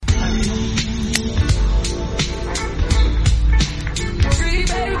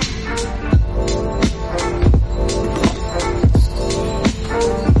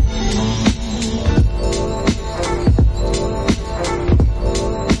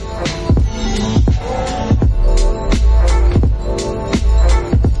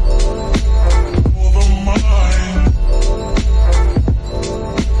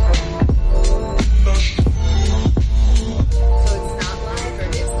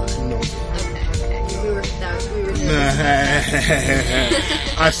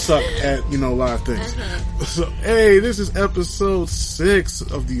I suck at, a lot of things. So, hey, this is episode 6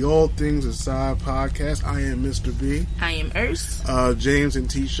 of the All Things Aside podcast. I am Mr. B. I am Urs. James and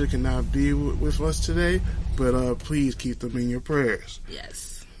Tisha cannot be with us today, but please keep them in your prayers.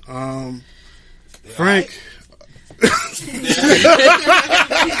 Yes. Frank. You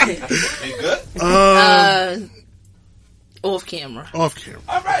good? Off camera. All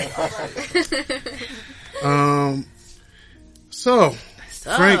right. So,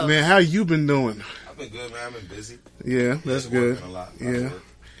 Frank, man, how you been doing? I've been good, man. I've been busy. Yeah, that's good. A lot Yeah,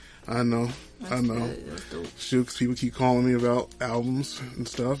 I know. Shoot, 'cause people keep calling me about albums and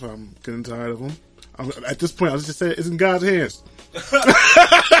stuff. I'm getting tired of them. At this point, I was just saying, it's in God's hands.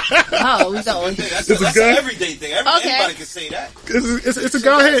 Oh, we don't. That's an everyday thing. Anybody can say that. It's a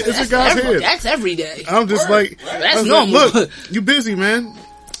God's hand. It's a God's hand. That's every day. I'm just That's normal. Look, you busy, man.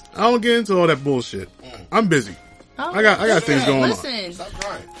 I don't get into all that bullshit. I'm busy. Oh, I got things going on. Stop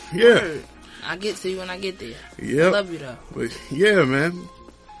crying. Yeah. I get to you when I get there. Yeah. I love you though. But yeah, man.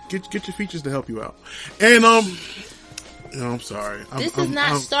 Get your features to help you out. And I'm sorry. This is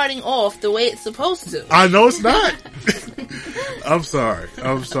not starting off the way it's supposed to. I know it's not. I'm sorry,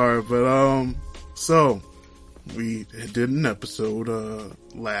 but so we did an episode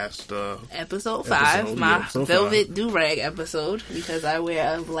last episode 5, my episode velvet 5. do-rag episode, because I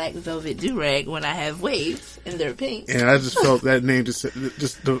wear a black velvet do-rag when I have waves and they're pink. And I just felt that name just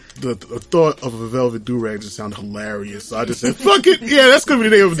the thought of a velvet do-rag just sounded hilarious. So I just said, fuck it. Yeah, that's going to be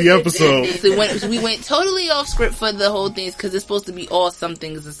the name of the episode. So we went totally off script for the whole thing because it's supposed to be all some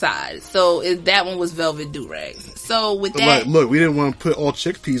things aside. So that one was velvet do-rag. So with that... Look, we didn't want to put all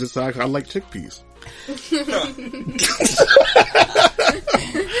chickpeas aside because I like chickpeas.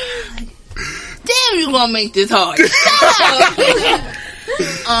 Damn, you gonna make this hard.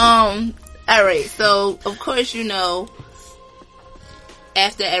 Alright, so of course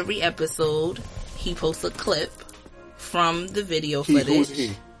after every episode he posts a clip from the video footage. Who's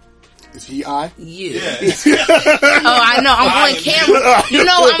he? Is he I? You. Yeah. Oh, I know. I'm on camera.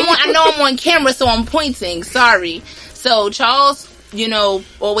 I know I'm on camera, so I'm pointing. Sorry. So Charles,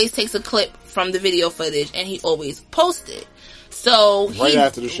 always takes a clip from the video footage and he always posts it. So right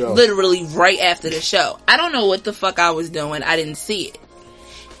after the show. Literally right after the show. I don't know what the fuck I was doing. I didn't see it.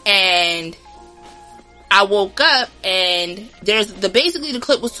 And I woke up and basically the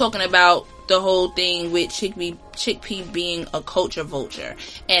clip was talking about the whole thing with Chickpea being a culture vulture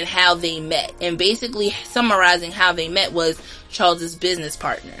and how they met. And basically summarizing how they met was Charles's business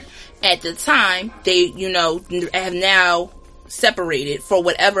partner. At the time, they, have now separated for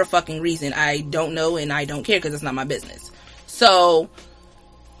whatever fucking reason. I don't know and I don't care because it's not my business. So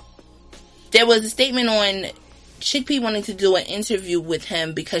there was a statement on Chickpea wanting to do an interview with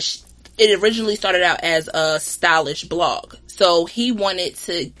him because it originally started out as a stylish blog. So she wanted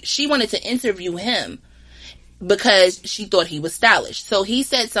to interview him because she thought he was stylish. So he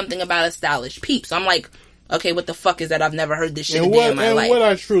said something about a stylish peep. So I'm like, okay, what the fuck is that? I've never heard this shit in my life. And what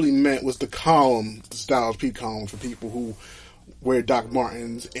I truly meant was the stylish peep column for people who wear Doc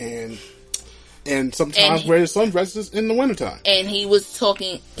Martens and sometimes wear sundresses in the wintertime. And he was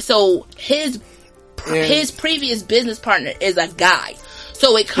talking, so his previous business partner is a guy.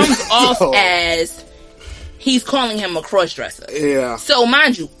 So it comes off as he's calling him a crossdresser. Yeah. So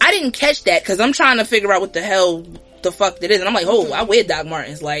mind you, I didn't catch that because I'm trying to figure out what the hell the fuck that is. And I'm like, oh, I wear Doc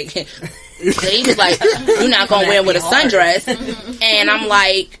Martens. Like, so he was like, you're not going to wear them with a sundress. And I'm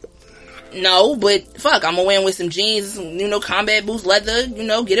like, no, but fuck, I'm gonna wear them with some jeans, combat boots, leather,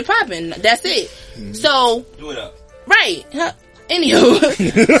 get it popping. That's it. Mm-hmm. So do it up. Right. Anywho,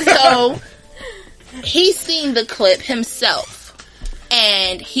 so he's seen the clip himself,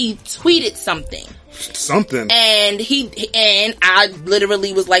 and he tweeted something, and I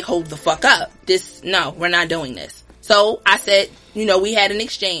literally was like, hold the fuck up. No, we're not doing this. So I said, we had an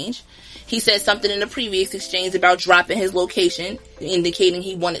exchange. He said something in the previous exchange about dropping his location, indicating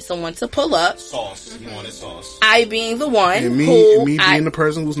he wanted someone to pull up. Sauce. He wanted sauce. I being the one and me being the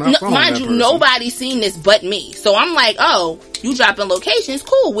person who's not following mind that you, person. Nobody's seen this but me. So I'm like, oh, you dropping locations?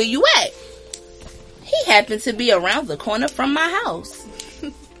 Cool. Where you at? He happened to be around the corner from my house.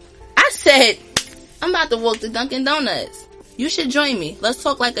 I said, I'm about to walk to Dunkin' Donuts. You should join me. Let's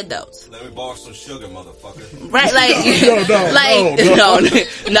talk like adults. Let me borrow some sugar, motherfucker. Right, no,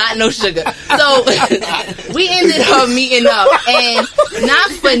 not no sugar. So we ended up meeting up, and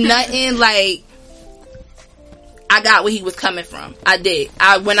not for nothing, like, I got where he was coming from. I did.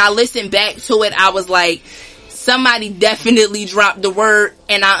 When I listened back to it, I was like, somebody definitely dropped the word,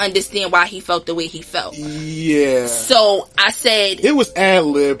 and I understand why he felt the way he felt. Yeah. So I said it was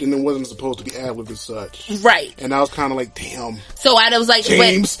ad-libbed, and it wasn't supposed to be ad-libbed as such. Right. And I was kind of like, damn. So I was like,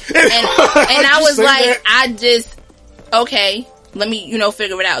 James. and I was like, okay, let me,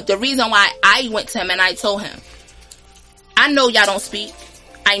 figure it out. The reason why I went to him and I told him, I know y'all don't speak.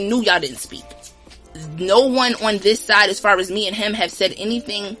 I knew y'all didn't speak. No one on this side, as far as me and him, have said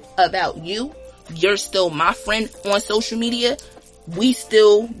anything about you. You're still my friend on social media. We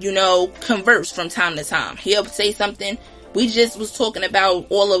still, converse from time to time. He'll say something. We just was talking about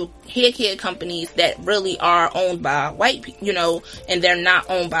all of hair care companies that really are owned by white people, and they're not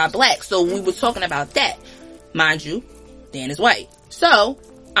owned by black. So we were talking about that. Mind you, Dan is white. So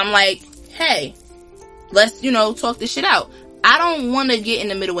I'm like, hey, let's, talk this shit out. I don't want to get in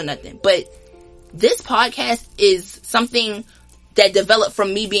the middle of nothing, but this podcast is something that developed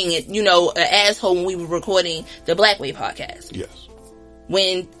from me being, an asshole when we were recording the Black Way podcast. Yes.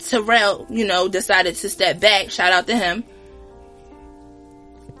 When Terrell, decided to step back, shout out to him.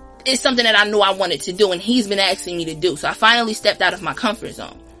 It's something that I knew I wanted to do, and he's been asking me to do. So I finally stepped out of my comfort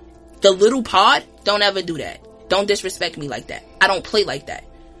zone. The little pod, don't ever do that. Don't disrespect me like that. I don't play like that.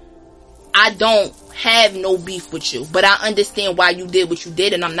 I don't have no beef with you, but I understand why you did what you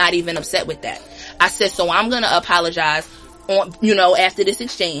did, and I'm not even upset with that. I said, so I'm going to apologize on, after this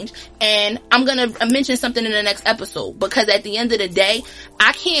exchange, and I'm going to mention something in the next episode, because at the end of the day,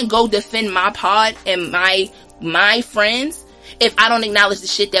 I can't go defend my pod and my friends if I don't acknowledge the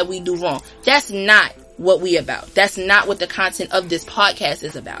shit that we do wrong. That's not what we about. That's not what the content of this podcast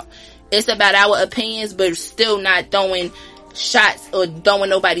is about. It's about our opinions, but still not throwing shots or throwing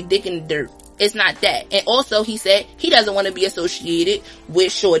nobody dick in the dirt. It's not that. And also, he said he doesn't want to be associated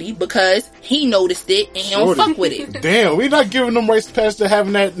with Shorty because he noticed it and he don't fuck with it. Damn, we're not giving them rights past to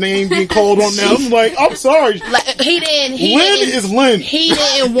having that name being called on them. I'm like, I'm sorry. Like, Lynn is Lynn. He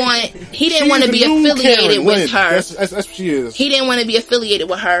didn't want to be affiliated with her. That's what she is. He didn't want to be affiliated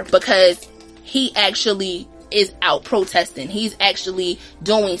with her because he actually is out protesting. He's actually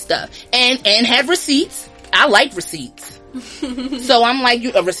doing stuff and have receipts. I like receipts. So I'm like,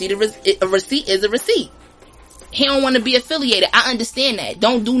 a receipt is a receipt. He don't want to be affiliated. I understand that.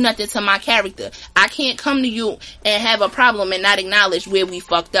 Don't do nothing to my character. I can't come to you and have a problem and not acknowledge where we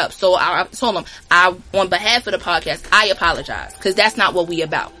fucked up. So I told him, on behalf of the podcast, I apologize, because that's not what we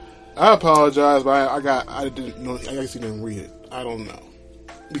about. I apologize, but I didn't know. I actually didn't read it. I don't know,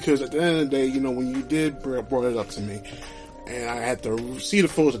 because at the end of the day, when you did brought it up to me, and I had to see the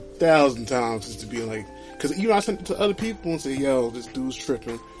photos 1,000 times just to be like. Because, I sent it to other people and said, yo, this dude's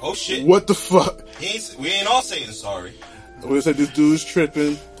tripping. Oh, shit. What the fuck? We ain't all saying sorry. We said, this dude's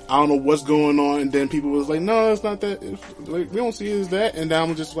tripping. I don't know what's going on. And then people was like, no, it's not that. We don't see it as that. And now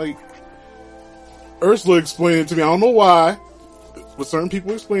I'm just like, Ursula explained it to me. I don't know why. But certain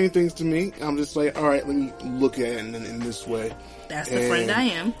people explain things to me. I'm just like, all right, let me look at it in this way. That's the friend I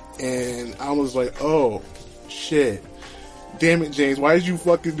am. And I was like, oh, shit. Damn it, James! Why did you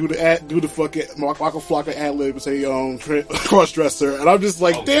fucking do the fucking Waka Flocka ad lib and say cross dresser? And I'm just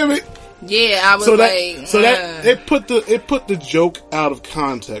like, damn it! Yeah, I was that it put the joke out of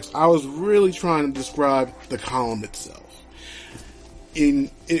context. I was really trying to describe the column itself, and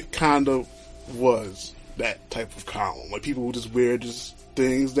it kind of was that type of column. Like, people would just wear just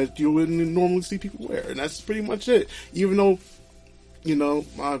things that you wouldn't normally see people wear, and that's pretty much it. Even though.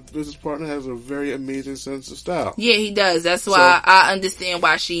 My business partner has a very amazing sense of style. Yeah, he does. That's why I understand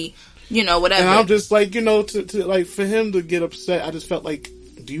why she, whatever. And I'm just like, to like, for him to get upset, I just felt like,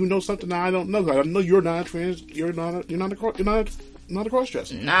 do you know something that I don't know? I know you're not a trans, you're not a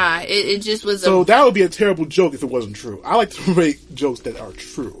cross-dresser. Nah, it just was. So that would be a terrible joke if it wasn't true. I like to make jokes that are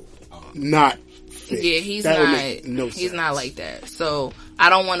true, not fake. Yeah, he's that not. Would make no sense. He's not like that. So. I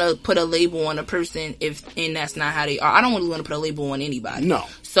don't want to put a label on a person and that's not how they are. I don't really want to put a label on anybody. No.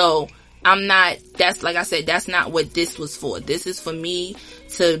 So I'm not, that's like I said, that's not what this was for. This is for me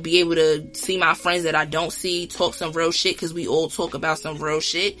to be able to see my friends that I don't see, talk some real shit, because we all talk about some real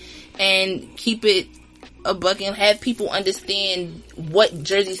shit, and keep it a buck and have people understand what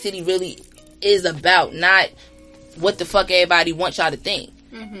Jersey City really is about, not what the fuck everybody wants y'all to think.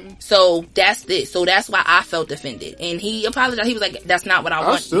 Mm-hmm. So that's this. So that's why I felt offended, and he apologized. He was like, "That's not what I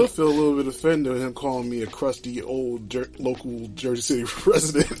want." I still feel a little bit offended with him calling me a crusty old local Jersey City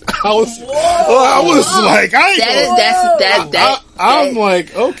resident. I was like, I'm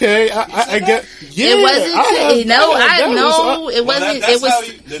like, okay, I get. Yeah, it wasn't. It wasn't. It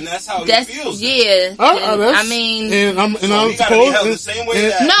was. Then that's how he feels. Yeah. I mean, and I'm supposed the same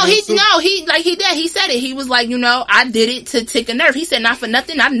way. He said it. He was like, I did it to tick a nerve. He said, not for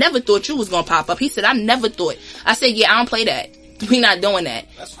nothing, I never thought you was gonna pop up. He said, I never thought. I said, yeah, I don't play that. We not doing that.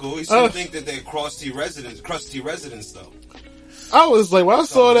 That's cool. He still think that they're crusty residents, though. I was like, when I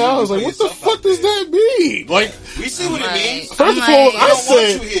saw that, I was like, what the fuck does that mean? Like, we see what it means. First of all,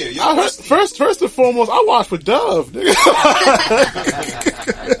 I said, first and foremost, I watched for Dove.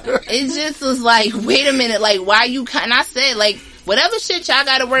 It just was like, wait a minute, like, why you? And I said, like, whatever shit y'all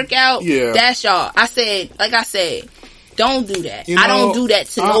got to work out, that's y'all. I said, don't do that. I don't do that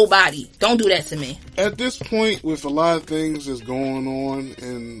to nobody. Don't do that to me. At this point, with a lot of things that's going on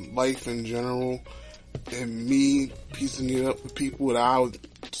in life in general, and me piecing it up with people that I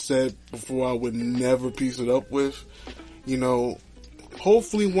said before I would never piece it up with,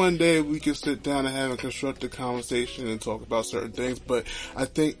 hopefully one day we can sit down and have a constructive conversation and talk about certain things. But I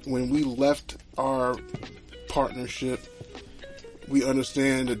think when we left our partnership, we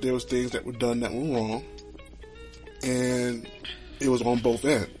understand that there was things that were done that were wrong, and it was on both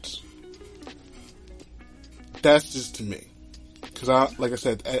ends. That's just to me. Because like I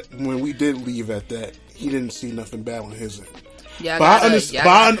said, when we did leave at that, he didn't see nothing bad on his end. But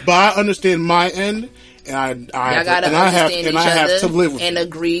I understand my end, and I have to live with and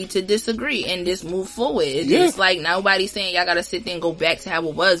agree to disagree and just move forward. It's like nobody's saying y'all gotta sit there and go back to how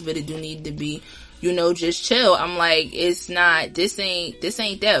it was, but it do need to be, just chill. I'm like, it's not. This ain't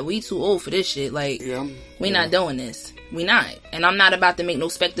that. We too old for this shit. Like, we not doing this. We not. And I'm not about to make no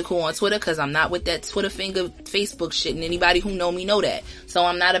spectacle on Twitter, because I'm not with that Twitter finger Facebook shit, and anybody who know me know that. So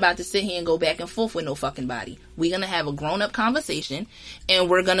I'm not about to sit here and go back and forth with no fucking body. We're gonna have a grown up conversation, and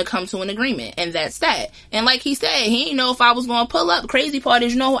we're gonna come to an agreement, and that's that. And like he said, he didn't know if I was gonna pull up. Crazy part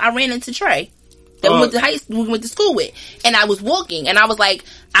is, I ran into Trey. That we went to school with. And I was walking, and I was like,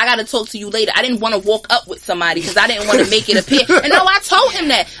 I gotta talk to you later. I didn't want to walk up with somebody, because I didn't want to make it appear. And no, I told him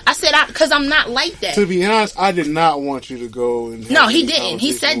that. I said, because I'm not like that. To be honest, I did not want you to go. No, he didn't.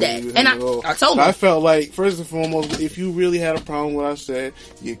 He said that. And I told him. I felt like, first and foremost, if you really had a problem with what I said,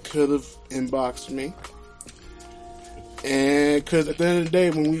 you could have inboxed me. And because at the end of the day,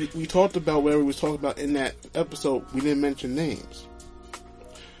 when we talked about whatever we was talking about in that episode, we didn't mention names.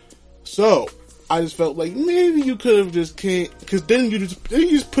 So I just felt like maybe you could have just because then you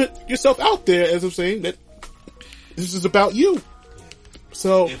just put yourself out there, as I'm saying, that this is about you.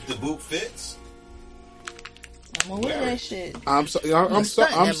 So if the boot fits, I'm gonna wear that shit. I'm sorry. I'm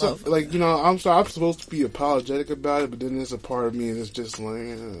sorry. I'm sorry. I'm supposed to be apologetic about it, but then there's a part of me that's just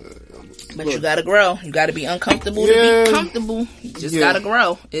like. But look, you gotta grow. You gotta be uncomfortable to be comfortable. You just gotta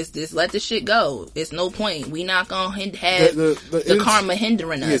grow. It's just let the shit go. It's no point. We not gonna have the karma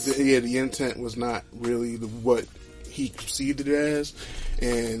hindering us. The intent was not really what he perceived it as,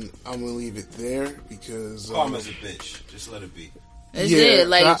 and I'm gonna leave it there because karma's a bitch. Just let it be.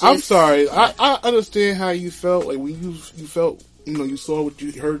 I'm sorry. I understand how you felt. Like when you felt, you saw what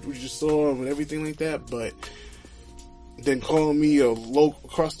you heard, what you saw, and everything like that. But then calling me a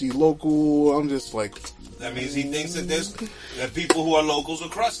crusty local, I'm just like. That means he thinks that that people who are locals are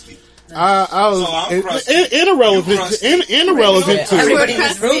crusty. I was irrelevant to everybody in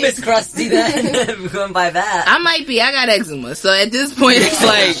this room is crusty. Then going by that, I might be. I got eczema, so at this point, it's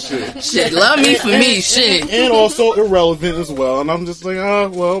like shit. Love me for me, shit, and also irrelevant as well. And I'm just like,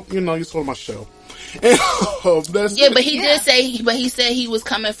 you saw my show. And, but he did say, he said he was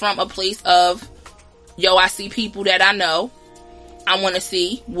coming from a place of, I see people that I know. I want to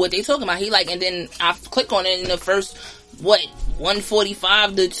see what they talking about. He like, and then I click on it, and the first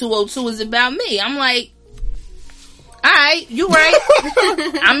 145 to 202 is about me. I'm like, alright, you right.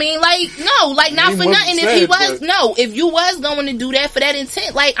 I mean, not for nothing. If you was going to do that for that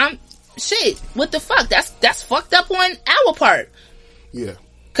intent, what the fuck? That's fucked up on our part. Yeah.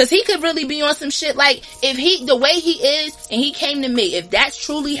 Cause he could really be on some shit. Like, if the way he is, and he came to me, if that's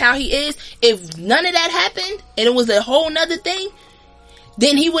truly how he is, if none of that happened, and it was a whole nother thing,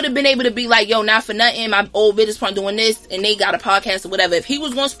 then he would have been able to be like, not for nothing, my old business partner doing this, and they got a podcast or whatever. If he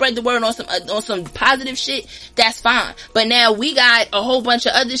was going to spread the word on some positive shit, that's fine. But now we got a whole bunch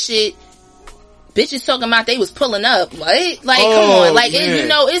of other shit. Bitches talking about they was pulling up. Come on. It's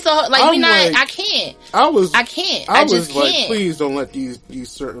a, I can't. I can't. I just can't. Please don't let these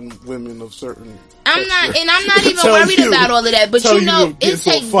certain women of certain. I'm not even worried about all of that. But it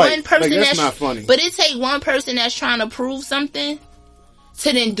takes one person that's not funny. But it takes one person that's trying to prove something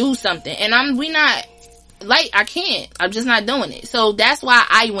to then do something. And I can't. I'm just not doing it. So that's why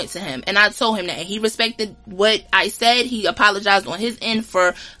I went to him and I told him that. He respected what I said. He apologized on his end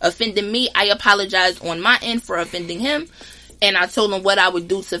for offending me. I apologized on my end for offending him. And I told him what I would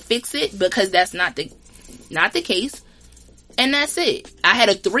do to fix it, because that's not the case. And that's it. I had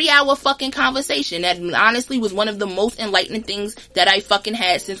a 3-hour fucking conversation that honestly was one of the most enlightening things that I fucking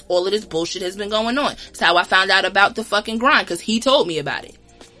had since all of this bullshit has been going on. It's how I found out about the fucking grind, because he told me about it.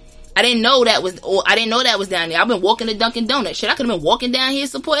 I didn't know that was down there. I've been walking to Dunkin' Donuts. Shit, I could have been walking down here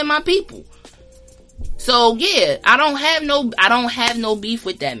supporting my people. So yeah, I don't have no beef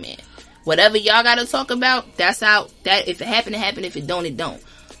with that man. Whatever y'all gotta talk about, that's how that, if it happen, it happen. If it don't, it don't.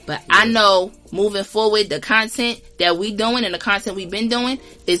 But I know moving forward, the content that we doing and the content we've been doing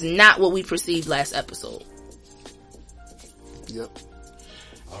is not what we perceived last episode. Yep.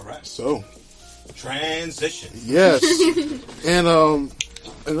 All right. So, transition. Yes. And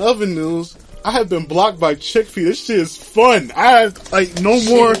in other news, I have been blocked by Chick-fil-A. This shit is fun. I have no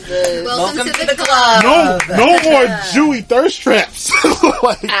more. Welcome to the club. No more Jewy thirst traps.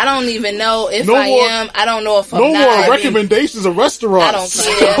 Like, I don't even know if no I more- am. I don't know if I'm no not. more recommendations of restaurants. I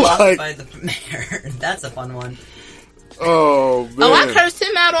don't care. Blocked Like, by the mayor. That's a fun one. oh man. Oh, I cursed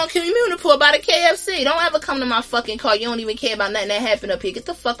him out on Community Report about a KFC. Don't ever come to my fucking car. You don't even care about nothing that happened up here. Get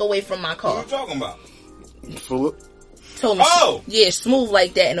the fuck away from my What car. are you talking about? Philip. Told me, Oh! yeah, smooth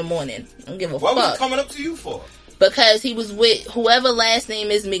like that in the morning. I don't give a What was fuck. it coming up to you for? Because he was with whoever last name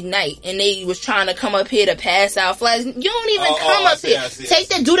is McKnight, and they was trying to come up here to pass out flags. You don't even come I up see, here. I see. Take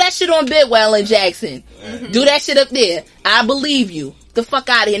that, do that shit on Bidwell and Jackson. Do that shit up there. I believe you. The fuck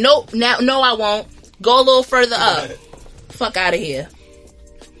out of here. Nope, no, I won't. Go a little further up. Fuck out of here.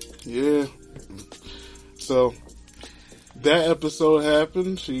 Yeah. So that episode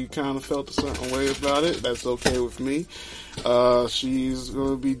happened. She kind of felt a certain way about it. That's okay with me. She's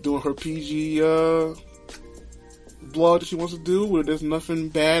gonna be doing her PG blog that she wants to do, where there's nothing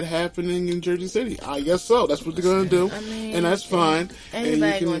bad happening in Jersey City. I guess so. That's what they're gonna do, and that's fine.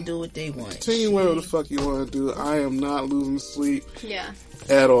 Everybody and you gonna can do what they want. continue whatever the fuck you want to do. I am not losing sleep Yeah.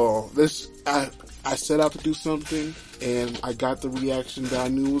 at all. I set out to do something, and I got the reaction that I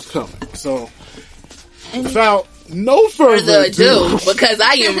knew was coming. So, without no further ado, Because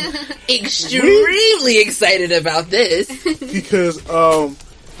I am extremely excited about this. because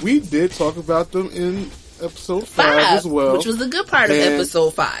we did talk about them in episode 5 as well, which was the good part of And-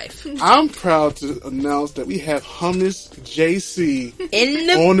 episode 5. I'm proud to announce that we have Hummus JC. In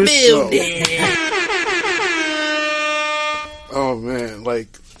the On the show. building. Oh man, like,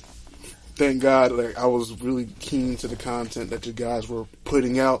 thank God, like, I was really keen to the content that you guys were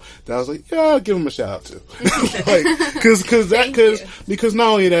putting out, that I was like, yeah, I'll give them a shout out to. Like, because not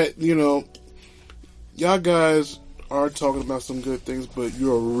only that, you know, y'all guys are talking about some good things, but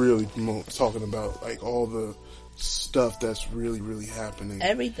you're really talking about, like, all the stuff that's really, really happening.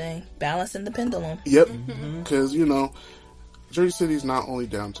 Everything. Balancing the pendulum. Yep, because, you know, Jersey City is not only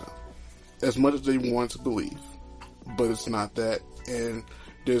downtown, as much as they want to believe, but it's not that, and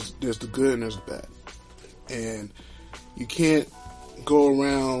there's the good and there's the bad, and you can't go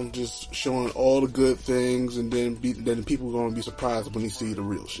around just showing all the good things, and then people are going to be surprised when they see the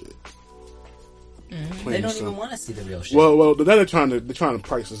real shit. They don't even want to see the real shit. Well, they're trying to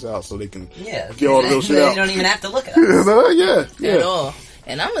price us out so they can get all the real shit They out. don't even have to look at us. Yeah. At all.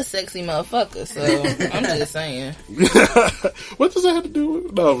 And I'm a sexy motherfucker, so I'm just saying. What does that have to do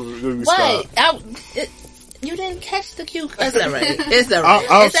with? No, we What? stop. You didn't catch the cue. It's all right. It's all right.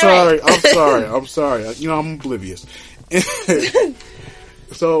 I'm It's all right. sorry. I'm sorry. You know, I'm oblivious.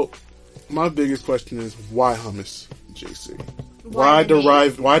 So, my biggest question is, why hummus, JC? Why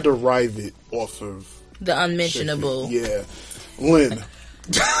derive it off of The unmentionable. Yeah, Lynn.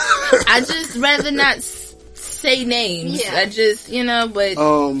 I just rather not say names. Yeah. I just, but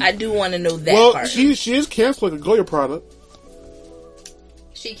I do want to know that Well, part. she is canceling a Goya product.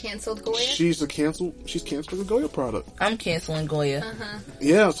 She canceled Goya? She's canceling a Goya product. I'm canceling Goya.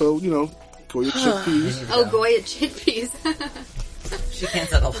 Yeah, so Goya chickpeas. Oh, Goya chickpeas. She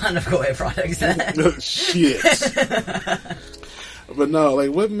canceled a lot of Goya products. Shit. But no,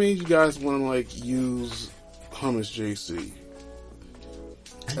 like, what made you guys want to use Hummus JC?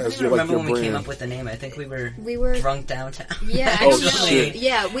 I don't even remember when we came up with the name. I think we were drunk downtown. Yeah, I Oh, don't know. shit.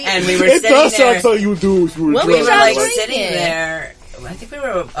 Yeah, And we were It sitting does there. sound like you do if you were What drunk. was We were like drinking? sitting there. I think we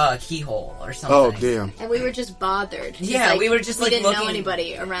were Keyhole or something. Oh, damn. And we were just bothered. Yeah, we were just, we like, didn't know looking-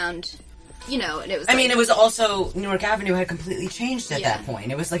 anybody around, and it was I mean, it was also Newark Avenue had completely changed at Yeah. that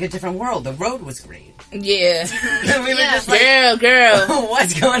point. It was like a different world. The road was great. Yeah. And we were Yeah. just like, Girl.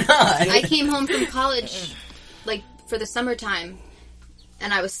 what's going on? I came home from college, like, for the summertime,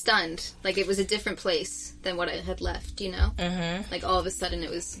 and I was stunned. Like, it was a different place than what I had left, Mm-hmm. Like, all of a sudden it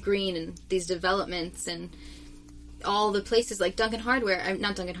was green and these developments and all the places, like not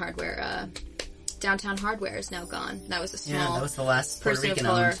Duncan Hardware, Downtown Hardware is now gone. That was a small Yeah, that was the last Puerto person of Rican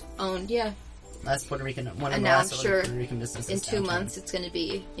color owned. owned. Yeah. last Puerto Rican, one of and the now last I'm sure Puerto Rican businesses in 2 downtown. months it's going to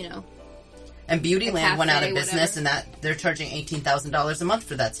be, And Beautyland went out of cafe, business, whatever. and that they're charging $18,000 a month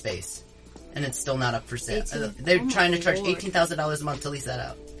for that space, and it's still not up for sale. 18? They're Oh my trying to charge Lord. $18,000 a month to lease that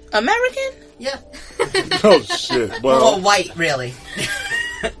out. American? Yeah, Oh shit! well, Well, white really.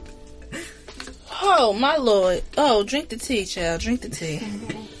 Oh, my lord. Oh, drink the tea, child. Drink the tea.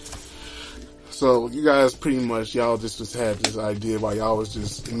 so you guys pretty much y'all just had this idea while y'all was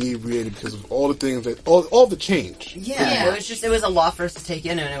just inebriated because of all the things that all the change. Yeah, it was a lot for us to take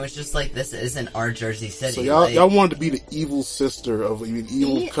in, and it was just like, this isn't our Jersey City. So y'all like, y'all wanted to be the evil sister of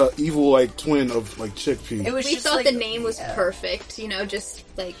evil like twin of like Chickpea. it was We just thought like, the name was perfect, just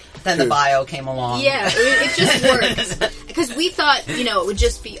like... Then the bio came along. Yeah, it just worked. Because we thought, it would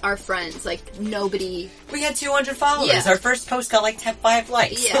just be our friends. Like, nobody... We had 200 followers. Yeah. Our first post got like 5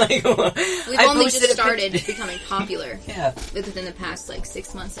 likes. Yeah. Like, We've I only posted just a started picture- becoming popular Yeah. within the past,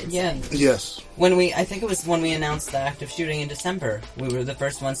 6 months, I'd Yeah. say. Yes. I think it was when we announced the active shooting in December. We were the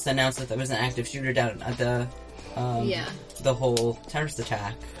first ones to announce that there was an active shooter down at the whole terrorist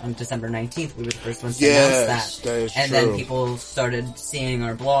attack on December 19th. We were the first ones to announce that. That is And true. then people started seeing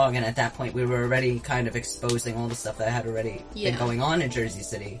our blog, and at that point we were already kind of exposing all the stuff that had already been going on in Jersey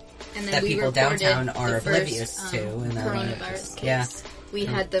City. And then That we people reported downtown the are first, oblivious to, and then coronavirus case. yeah. We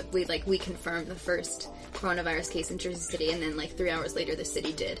had we confirmed the first coronavirus case in Jersey City, and then 3 hours later the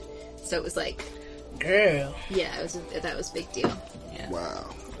city did. So it was Girl. yeah, that was a big deal. Yeah. Wow.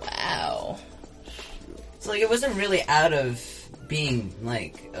 Wow. So it wasn't really out of being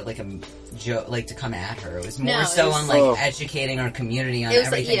like a joke, to come at her. It was more No, so it was- on educating our community on It was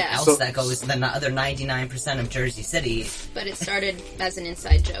everything else So- that goes the other 99% of Jersey City. But it started as an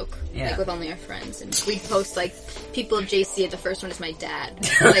inside joke, Yeah. with only our friends, and we'd post people of JC. The first one is my dad.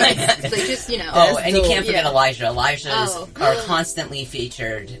 It's just Oh, and you can't forget Yeah. Elijah. Elijah is Oh. our constantly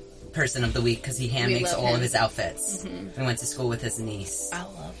featured person of the week because he hand We makes love all of him. his outfits. We went to school with his niece. I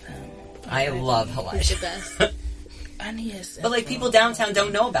love him. I love He's Elijah. the best. I need a sip. But people downtown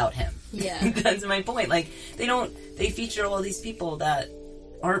don't know about him. Yeah. That's my point. They feature all these people that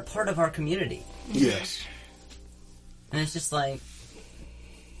aren't part of our community. Yes. And it's just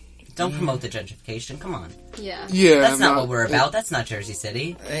don't promote the gentrification. Come on. Yeah. Yeah. That's not what we're about. That's not Jersey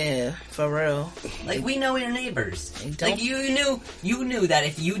City. Yeah, for real. We know your neighbors. Don't- You knew that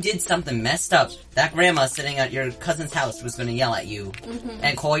if you did something messed up, that grandma sitting at your cousin's house was going to yell at you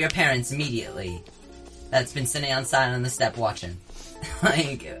and call your parents immediately. That's been sitting outside on the step watching.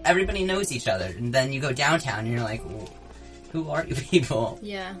 Everybody knows each other. And then you go downtown and you're like, who are you people?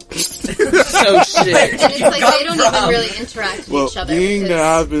 Yeah. So shit. And it's they don't even really interact with Well, each other. being that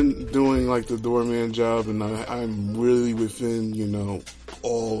because- I've been doing the doorman job, and I'm really within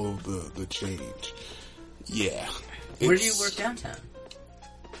all of the change. Yeah. Where do you work downtown?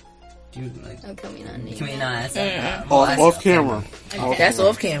 Do you Oh, can we not name Can we that? not? Off camera. Okay. That's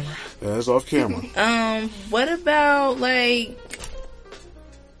off camera. Yeah, that's off camera. What about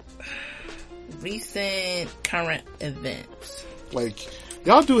recent current events?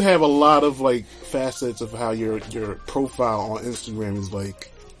 Y'all do have a lot of facets of how your profile on Instagram is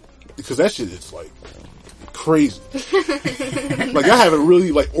because that shit is crazy. Y'all have it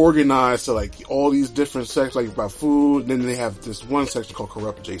really organized to all these different sections about food. Then they have this one section called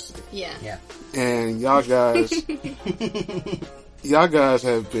Corrupt JC. Yeah. Yeah. And y'all guys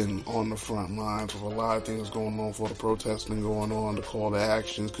have been on the front lines with a lot of things going on for the protesting going on, the call to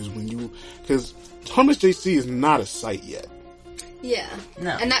actions. Because Thomas JC is not a site yet. Yeah.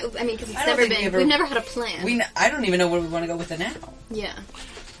 No. And that, because it's I don't never think been, we've never had a plan. I don't even know where we want to go with it now. Yeah.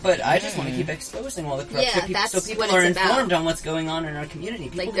 But I just want to keep exposing all the corrupt Yeah, people, that's so people what are it's about. informed on what's going on in our community.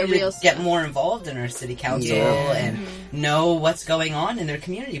 People the need real to get stuff. more involved in our city council and know what's going on in their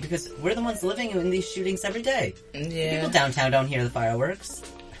community because we're the ones living in these shootings every day. Yeah. People downtown don't hear the fireworks.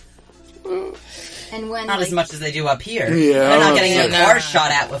 And when Not as much as they do up here. Yeah, They're not getting yeah. their cars shot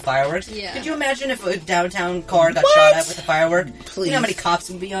at with fireworks. Yeah. Could you imagine if a downtown car got shot at with a firework? Please. You know how many cops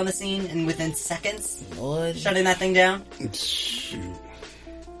would be on the scene and within seconds Lord. shutting that thing down? Shoot.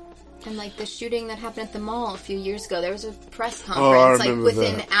 And the shooting that happened at the mall a few years ago, there was a press I conference remember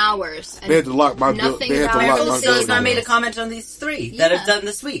within that. hours. And They had to lock my building. nothing They had to about lock it. my Phil Phyllis I building. made a comment on these three that Yeah. have done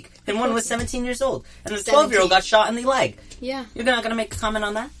this week, and one was 17 years old, and the 17. 12-year-old got shot in the leg. Yeah. You're not going to make a comment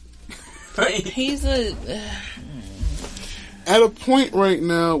on that? He's a. At a point right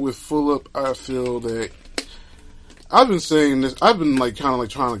now with Fulop, I feel that I've been saying this. I've been like kind of like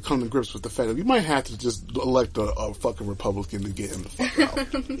trying to come to grips with the fact that we might have to just elect a fucking Republican to get him the fuck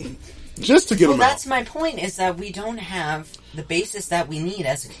out, just to get Well, him out. that's my point, is that we don't have the basis that we need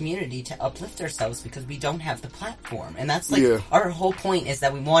as a community to uplift ourselves because we don't have the platform. And that's like, Yeah. our whole point is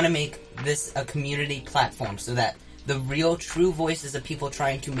that we want to make this a community platform so that the real, true voices of people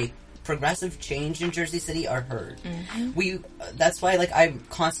trying to make progressive change in Jersey City are heard. That's why, like, I'm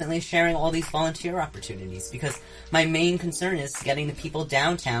constantly sharing all these volunteer opportunities, because my main concern is getting the people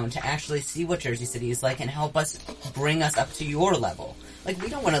downtown to actually see what Jersey City is like and help us bring us up to your level. Like, we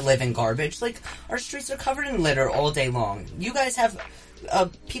don't want to live in garbage. Like, our streets are covered in litter all day long. You guys have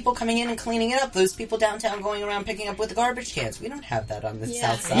people coming in and cleaning it up. Those people downtown going around picking up with the garbage cans. We don't have that on the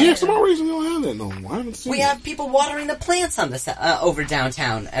south side. Yeah, for some reason we don't have that no more. I haven't seen We it. have people watering the plants on the over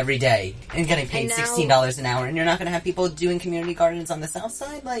downtown every day and getting paid And now- $16 an hour, and you're not going to have people doing community gardens on the south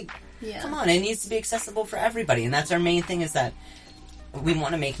side? Like, Yeah. come on, it needs to be accessible for everybody, and that's our main thing, is that we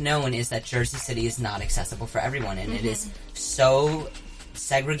want to make known is that Jersey City is not accessible for everyone, and it is so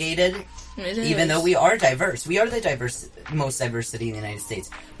segregated. Even though we are diverse, we are the most diverse city in the United States,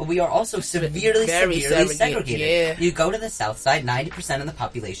 but we are also severely segregated. Yeah. You go to the south side, 90% of the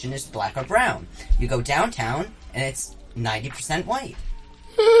population is black or brown. You go downtown, and it's 90% white.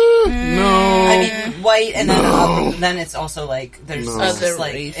 No. I mean, white, and then it's also like, there's No. just Other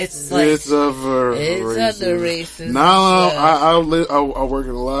like, races. it's like, It's other It's races. other races. Now Yeah. I work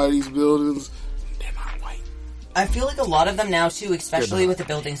in a lot of these buildings. They're not white. I feel like a lot of them now too, especially Good. with the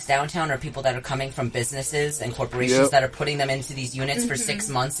buildings downtown, are people that are coming from businesses and corporations Yep. that are putting them into these units for 6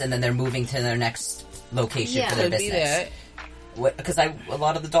 months, and then they're moving to their next location Yeah. for their Could be business. that. Because a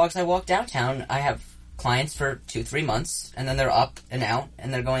lot of the dogs I walk downtown, I have clients for 2-3 months, and then they're up and out,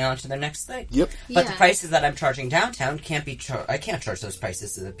 and they're going on to their next thing. Yep. But the Yeah. prices that I'm charging downtown can't be I can't charge those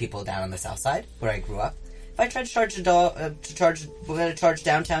prices to the people down on the south side where I grew up. If I tried to charge we're gonna charge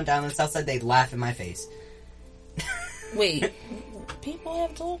downtown down on the south side, they'd laugh in my face. Wait, people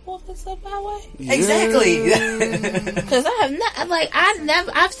have dog walkers up my way? Exactly. Because I have not,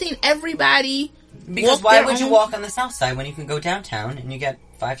 I've seen everybody. Because walk why their would you own- walk on the south side when you can go downtown and you get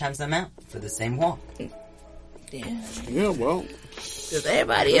 5 times the amount for the same walk? Yeah. Yeah, well, Because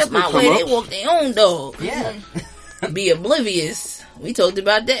everybody That's up my gonna way, come they up. walk their own dog. Yeah. Be oblivious. We talked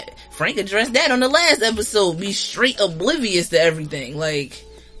about that. Frank addressed that on the last episode. Be straight oblivious to everything. Like,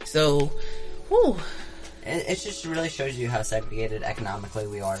 so, whew. It just really shows you how segregated economically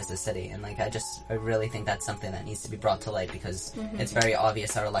we are as a city, and like I really think that's something that needs to be brought to light, because it's very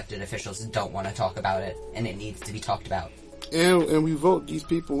obvious our elected officials don't want to talk about it, and it needs to be talked about. and we vote these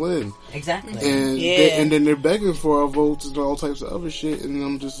people in, Exactly. and Yeah. and then they're begging for our votes and all types of other shit, and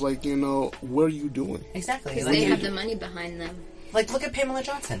I'm just like, what are you doing? Exactly. Because Like, they have the money behind them. like, look at Pamela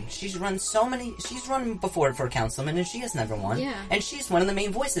Johnson. She's run before for councilman, and she has never won. Yeah. And she's one of the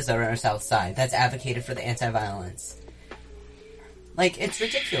main voices on our south side that's advocated for the anti-violence. Like, it's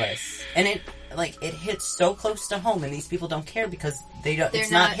ridiculous. And it hits so close to home, and these people don't care because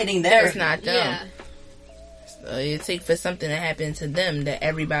it's not not- hitting their... It's not them. Yeah. So it takes for something to happen to them that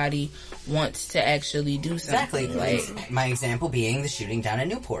everybody wants to actually do Exactly. something. Like, My example being the shooting down in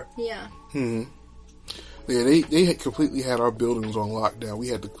Newport. Yeah. Yeah, they had completely had our buildings on lockdown. We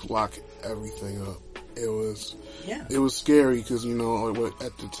had to lock everything up. It was scary because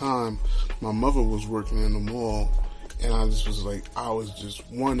at the time my mother was working in the mall, and I just was like, I was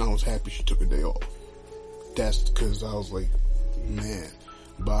happy she took a day off. That's because I was like, man.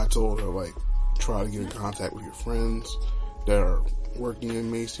 But I told her, like, try to get in contact with your friends that are working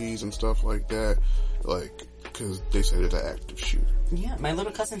in Macy's and stuff like that, like, because they said it's an active shooter. Yeah, my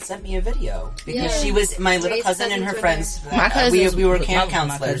little cousin sent me a video because Yeah. she was my little Ray's cousin and her cousins friends. were my cousin, we were camp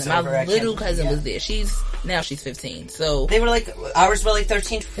counselors. My over at little camp. cousin Yeah. was there. Now she's 15. So They were like, ours were like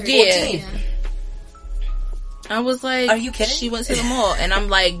 13, 14. Yeah. I was like, Are you kidding? She went to the mall, and I'm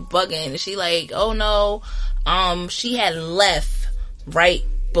like bugging. And she like, oh no, she had left right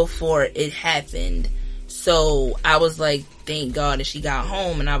before it happened. So I was like, thank God that she got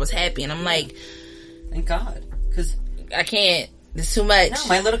home, and I was happy. And I'm like, Thank God. Because, I can't. It's too much. no,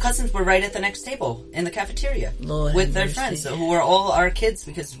 my little cousins were right at the next table in the cafeteria Lord with have their mercy. friends who were all our kids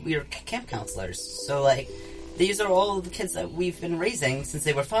because we were camp counselors. So, like, these are all the kids that we've been raising since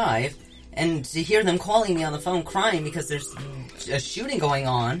they were 5. And to hear them calling me on the phone crying because there's a shooting going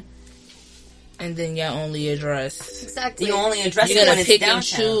on, And then you only address. Exactly. you only address You're it gonna when it's pick and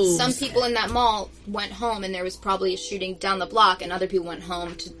downtown. choose. Some people in that mall went home, and there was probably a shooting down the block, and other people went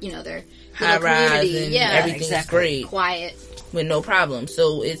home to, their High little rise community. and Yeah. everything's exactly. great Quiet. with no problem.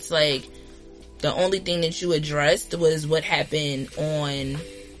 So it's like the only thing that you addressed was what happened on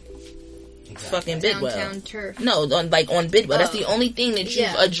fucking Bidwell. Downtown turf. No, on Bidwell. That's the only thing that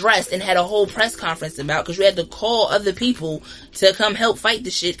you've addressed and had a whole press conference about, because you had to call other people to come help fight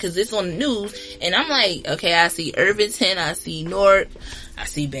the shit because it's on the news. And I'm like, okay, I see Irvington, I see North, I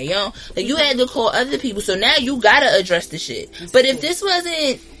see Bayonne. Like, you had to call other people, so now you gotta address the shit. But if this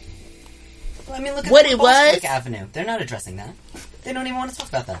wasn't Well, I mean, look at what it was, Bostwick Avenue. They're not addressing that. They don't even want to talk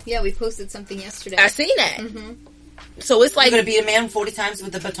about that. Yeah, we posted something yesterday. I seen that. So it's like, You're going to beat a man 40 times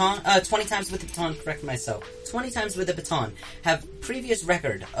with the baton, 20 times with the baton, correct myself, 20 times with the baton, have previous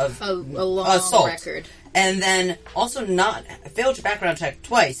record of a long assault, record. and then also not failed your background check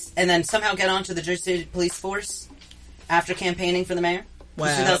twice, and then somehow get onto the Jersey City Police Force after campaigning for the mayor? Wow.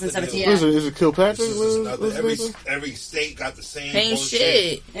 2017. Yeah. What is it Kilpatrick? This is another- every state got the same same bullshit.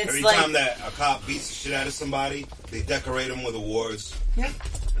 shit. It's Every like, time that a cop beats the shit out of somebody, they decorate them with awards. yeah.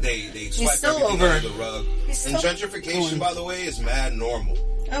 They swipe still everything over- under the rug. he's And still gentrification, going. by the way, is mad normal.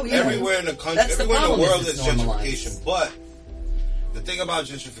 Oh, yeah. Everywhere in the country, That's the everywhere in the problem, world is is it's normalized. gentrification. But the thing about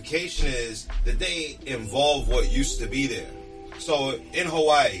gentrification is that they involve what used to be there. So in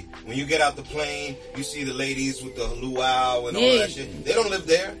Hawaii, when you get out the plane, you see the ladies with the luau and all Yeah. that shit. They don't live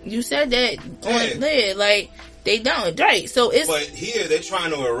there. You said that Yeah. on there, like, they don't, right? So it's But here, they're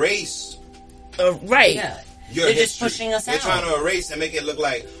trying to erase right. Yeah. your They're history. just pushing us They're out. trying to erase and make it look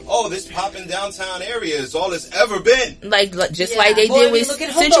like, oh, this poppin' downtown area is all it's ever been. Like just Yeah. like they Well, did I mean, with look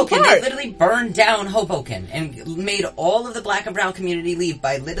at Central Hoboken. They Park. literally burned down Hoboken and made all of the black and brown community leave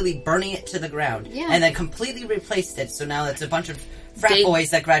by literally burning it to the ground. Yeah. And then completely replaced it. So now it's a bunch of frat They-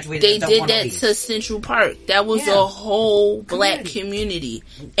 boys that graduated They that don't did want to that leave. to Central Park. That was Yeah. a whole black community,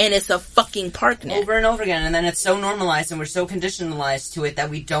 and it's a fucking park now. Over and over again, and then it's so normalized and we're so conditionalized to it that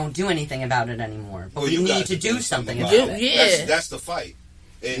we don't do anything about it anymore. But Well, we you need guys to are do doing something something about about it. Yeah. That's the fight.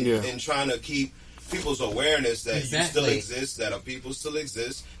 In trying to keep people's awareness that you still Exactly. exist, that our people still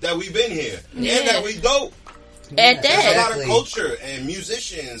exist, that we've been here, Yeah. and that we dope. At There's a that, lot of culture and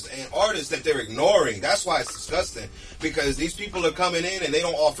musicians and artists that they're ignoring. That's why it's disgusting. Because these people are coming in and they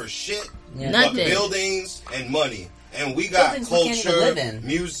don't offer shit Yeah. but Nothing. buildings and money. And we got Buildings we can't even culture, live in.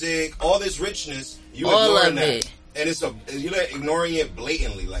 music, all this richness. You All ignoring of that. it. And you're ignoring it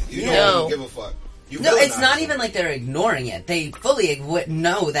blatantly. Like, you No. don't even give a fuck. You No, it's villainize not it. even like they're ignoring it. They fully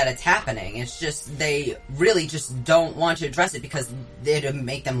know that it's happening. It's just they really just don't want to address it because it'll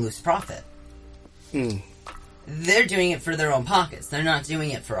make them lose profit. They're doing it for their own pockets. They're not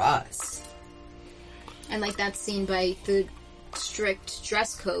doing it for us. And like that's seen by the strict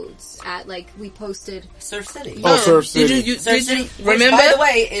dress codes at like we posted. Surf City. Oh, Surf Did City. you Surf did City, you which, remember? by the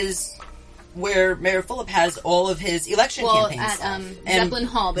way, is where Mayor Phillip has all of his election Well, campaigns. at stuff. Zeppelin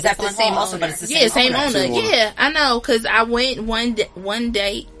Hall, but Zeppelin it's the same Hall also, owner. but it's the Yeah, same owner. owner. Same owner. Yeah, I know, because I went one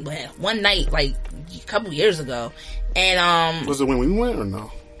night, like a couple years ago, and Was it when we went or no?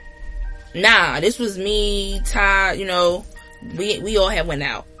 nah, this was me, Ty, we all had went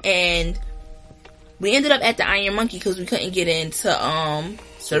out, and we ended up at the Iron Monkey because we couldn't get into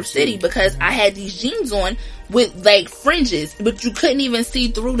Surf City because I had these jeans on with like fringes, but you couldn't even see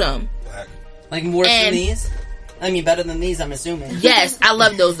through them. Like worse than And- these? I mean, better than these, I'm assuming. Yes, I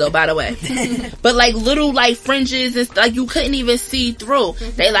love those though, by the way. But like little like fringes and like you couldn't even see through.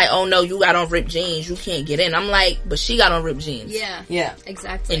 They like, oh no, you got on ripped jeans, you can't get in. I'm like, but she got on ripped jeans. Yeah, Yeah.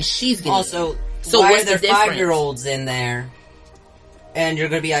 exactly. And she's getting Also, So why what's are there the difference? 5-year-olds in there and you're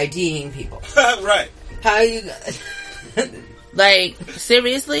going to be IDing people? Right. How are you... like,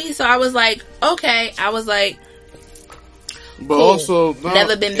 seriously? So I was like, okay. I was like, But Cool. also,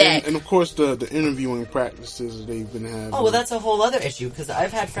 Never been back. And of course, the interviewing practices that they've been having. Oh, well, that's a whole other issue, because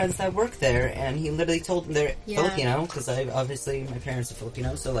I've had friends that work there, and he literally told them they're Yeah. Filipino, because obviously my parents are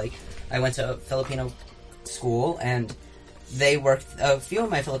Filipino, so, like, I went to a Filipino school, and they worked, a few of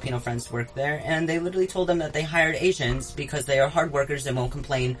my Filipino friends worked there, and they literally told them that they hired Asians because they are hard workers and won't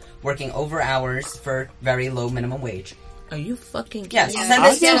complain working over hours for very low minimum wage. are you fucking kidding Yes, me? send I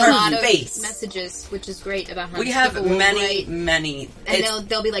us get to a her lot of face. messages, which is great about how We much have people will many, write, many... and it's-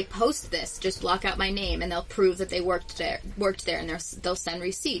 they'll be like, post this, just block out my name, and they'll prove that they worked there, and they'll send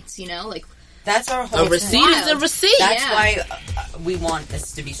receipts. Like That's our whole... A receipt is a wild. receipt. That's Yeah. why we want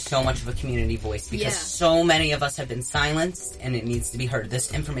this to be so much of a community voice, because Yeah. so many of us have been silenced, and it needs to be heard.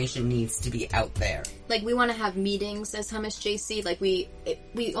 This information needs to be out there. like we want to have meetings as Hummus JC. Like we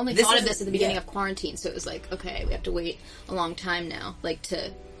only This thought is- of this at the beginning yeah. of quarantine, so it was like, okay, we have to wait a long time now, like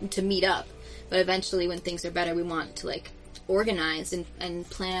to meet up. But eventually, when things are better, we want to like organize and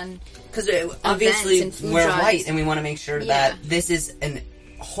plan. Because obviously and food we're drives. white, and we want to make sure Yeah. that this is an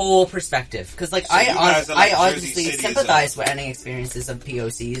whole perspective. Because, like, So you guys are like I Jersey obviously City as sympathize with any experiences of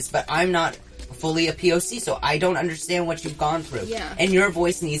POCs, but I'm not fully a POC, so I don't understand what you've gone through. Yeah. And your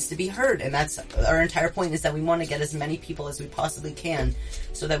voice needs to be heard, and that's our entire point, is that we want to get as many people as we possibly can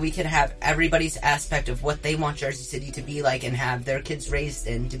so that we can have everybody's aspect of what they want Jersey City to be like and have their kids raised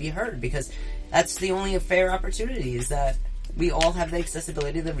in to be heard, because that's the only fair opportunity, is that we all have the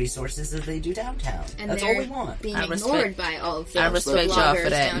accessibility, the resources that they do downtown. And that's they're all we want. being I ignored respect- by all of the I respect y'all bloggers for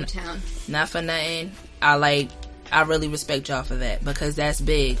that. downtown. Not for nothing. I really respect y'all for that, because that's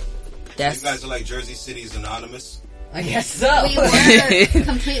big. You That's guys are like Jersey City's Anonymous. I guess so. We were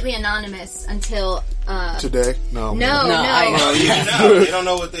completely anonymous until Today? No. no. Well, even now, they don't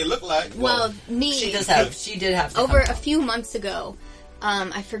know what they look like. Well, me she did have to over come a few months ago,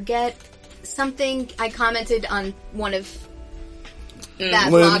 I forget something. I commented on one of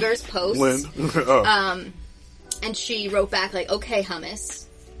that Lynn. blogger's posts, When? Oh. and she wrote back like, "Okay, hummus,"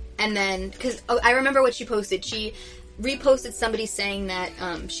 and then because I remember what she posted, she reposted somebody saying that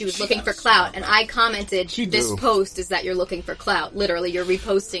she was looking for clout, and I commented, She "This do. post is that you're looking for clout. Literally, you're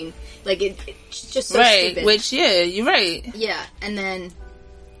reposting. Like it's just so right. stupid." Which, yeah, you're right. Yeah, and then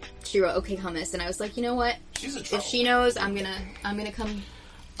she wrote, "Okay, hummus," and I was like, you know what? she's a If troll. she knows, I'm gonna come.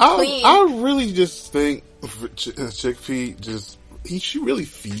 clean. I really just think Chickpea she really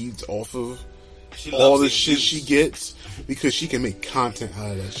feeds off of She all loves the the shit abuse. she gets because she can make content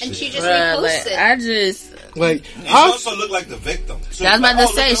out of that shit. And she just Bruh, reposts like, it. I just, like And she I also looked like the victim. So I was about to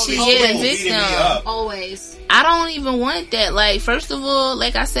look say, at all she these is people beating me victim. up. Always. I don't even want that. Like, first of all,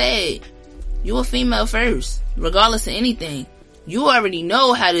 like I said, you a female first, regardless of anything. You already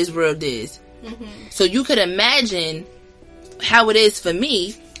know how this world is. So you could imagine how it is for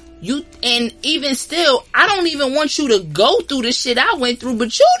me. And even still, I don't even want you to go through the shit I went through,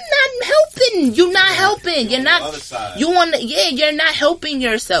 but you're not helping. You're not helping. You're on not, the other side. you're not helping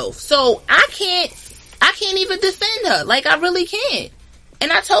yourself. So I can't even defend her. Like, I really can't.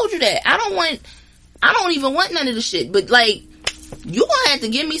 And I told you that. I don't even want none of the shit. But like, you gonna have to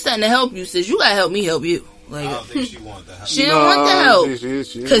give me something to help you, sis. You gotta help me help you. Like, I don't think she wants the help. she don't want the help.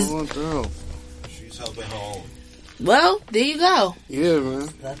 She 'Cause- don't want the help. She's helping her own. Well, there you go. Yeah, man.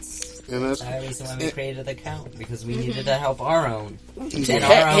 That's And that's the reason why we created the account, because we needed to help our own. And Yeah.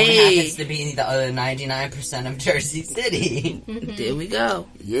 our own Hey. happens to be the other 99% of Jersey City. There we go.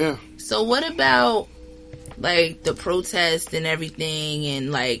 yeah. So what about like the protest and everything,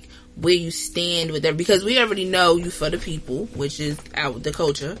 and like where you stand with that? Because we already know you for the people, which is the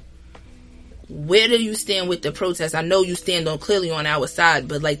culture. Where do you stand with the protest? I know you stand clearly on our side,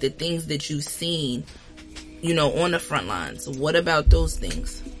 but like the things that you've seen, on the front lines. What about those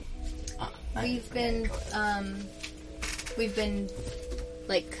things? We've been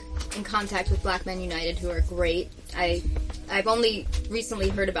like in contact with Black Men United, who are great. I've only recently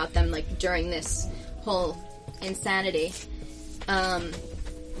heard about them like during this whole insanity.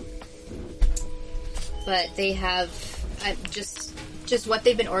 But they have just what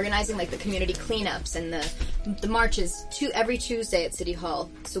they've been organizing, like the community cleanups and the marches every Tuesday at City Hall.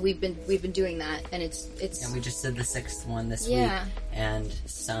 So we've been doing that, and it's And we just did the 6th one this Yeah. week. And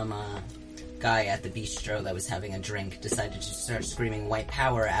some guy at the bistro that was having a drink decided to start screaming white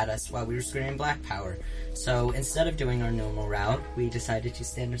power at us while we were screaming black power. So instead of doing our normal route, we decided to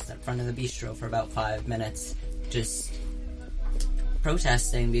stand in front of the bistro for about 5 minutes, just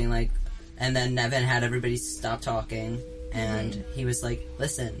protesting, being like, and then Nevin had everybody stop talking, and he was like,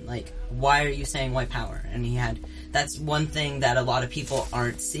 listen, like, why are you saying white power? And that's one thing that a lot of people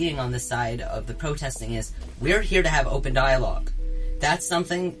aren't seeing on the side of the protesting is, we're here to have open dialogue. That's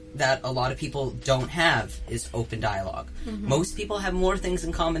something that a lot of people don't have, is open dialogue. Most people have more things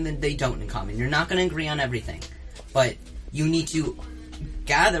in common than they don't in common. You're not going to agree on everything, but you need to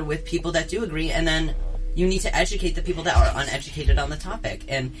gather with people that do agree, and then you need to educate the people that are uneducated on the topic.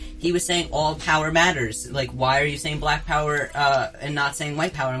 And he was saying all power matters. Like, why are you saying black power and not saying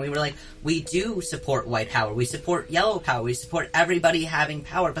white power? And we were like, we do support white power. We support yellow power. We support everybody having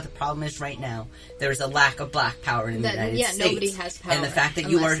power. But the problem is right now, there's a lack of black power in the United States. nobody has power. And the fact that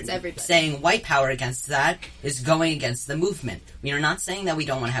you unless are it's everybody. saying white power against that is going against the movement. We are not saying that we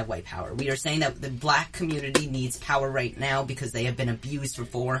don't want to have white power. We are saying that the black community needs power right now because they have been abused for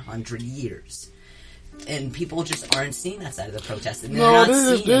 400 years. And people just aren't seeing that side of the protest. And No,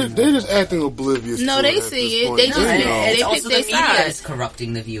 they're they're just acting oblivious. No, to they at see this it. point. They just- know. they it's pick also the their media side. is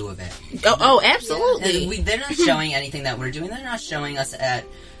corrupting the view of it. Oh, absolutely. And they're not showing anything that we're doing. They're not showing us at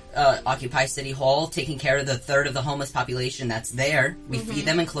Occupy City Hall taking care of the third of the homeless population that's there. We feed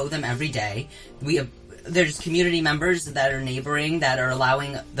them and clothe them every day. There's community members that are neighboring that are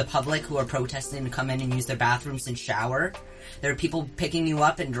allowing the public who are protesting to come in and use their bathrooms and shower. There are people picking you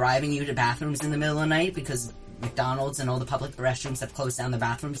up and driving you to bathrooms in the middle of the night because McDonald's and all the public restrooms have closed down the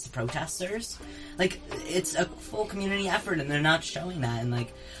bathrooms to protesters. Like, it's a full community effort, and they're not showing that. And,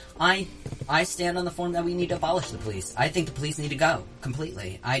 like, I stand on the form that we need to abolish the police. I think the police need to go,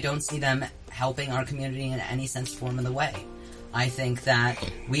 completely. I don't see them helping our community in any sense, form of the way. I think that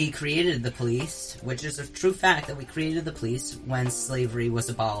we created the police, which is a true fact that we created the police when slavery was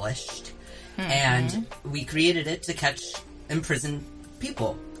abolished. And we created it to catch imprisoned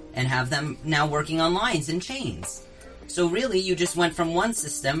people and have them now working on lines in chains. So really, you just went from one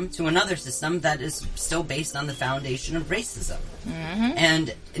system to another system that is still based on the foundation of racism.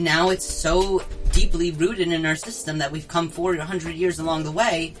 And now it's so deeply rooted in our system that we've come 400 years along the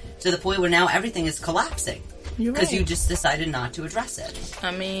way to the point where now everything is collapsing. Because you just decided not to address it.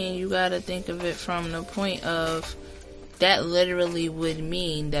 I mean, you gotta think of it from the point of that literally would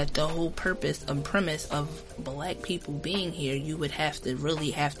mean that the whole purpose and premise of black people being here, you would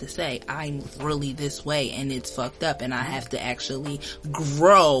really have to say, I'm really this way and it's fucked up and I have to actually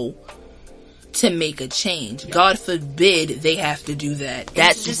grow to make a change. God forbid they have to do that.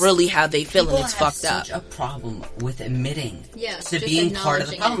 That's just really how they feel, and it's fucked up. People have such a problem with admitting to just being part of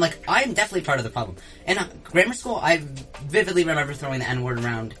the problem. acknowledging Like, I'm definitely part of the problem. In grammar school, I vividly remember throwing the N-word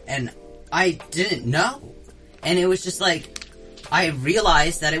around, and I didn't know. And it was just like, I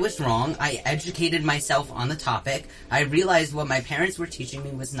realized that it was wrong. I educated myself on the topic. I realized what my parents were teaching me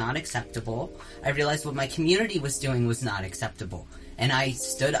was not acceptable. I realized what my community was doing was not acceptable. And I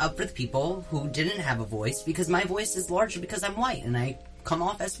stood up for the people who didn't have a voice, because my voice is larger because I'm white and I come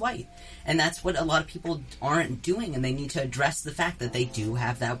off as white. And that's what a lot of people aren't doing, and they need to address the fact that they do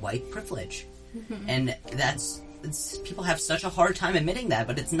have that white privilege. And people have such a hard time admitting that,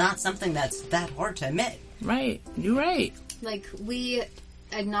 but it's not something that's that hard to admit. Right. You're right. Like, we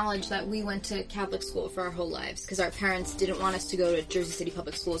acknowledge that we went to Catholic school for our whole lives because our parents didn't want us to go to Jersey City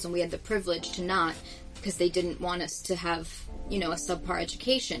public schools, and we had the privilege to not, because they didn't want us to have, a subpar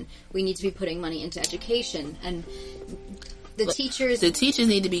education. We need to be putting money into education, and the teachers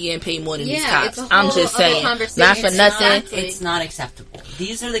need to be getting paid more than these it's cops. a I'm whole just other saying. conversation. Not for nothing. It's not acceptable.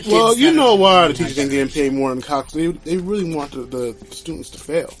 These are the kids. Well, you that know are- why the teachers ain't getting paid more than cops. They really want the students to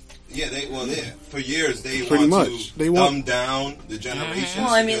fail. Yeah, for years they Pretty want much. to They want- dumb down the generations.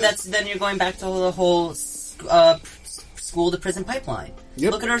 Well, I mean, then you're going back to the whole school to prison pipeline.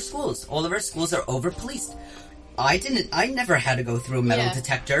 Yep. Look at our schools. All of our schools are over policed. I never had to go through a metal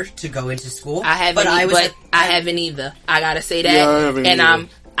detector to go into school. I haven't, I haven't either. I gotta say that, Yeah, I haven't and either.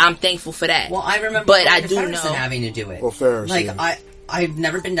 I'm thankful for that. Well, I remember, but I going to do Ferris know and having to do it. Well, Ferris, like yeah. I've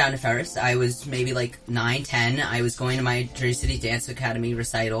never been down to Ferris. I was maybe like 9, 10. I was going to my Jersey City Dance Academy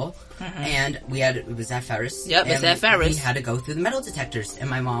recital, and it was at Ferris. Yep, it's at Ferris. We had to go through the metal detectors, and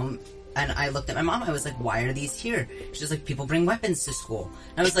my mom. And I looked at my mom, I was like, why are these here? She was like, people bring weapons to school.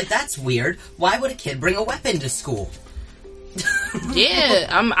 And I was like, that's weird. Why would a kid bring a weapon to school? Yeah,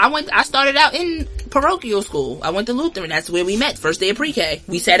 I started out in parochial school. I went to Lutheran. That's where we met. First day of pre-K.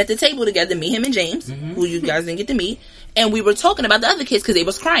 We sat at the table together, me, him, and James, who you guys didn't get to meet. And we were talking about the other kids because they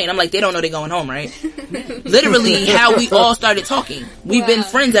was crying. I'm like, they don't know they're going home, right? Literally how we all started talking. We've been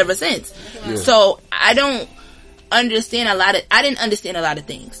friends ever since. Yeah. So I don't understand I didn't understand a lot of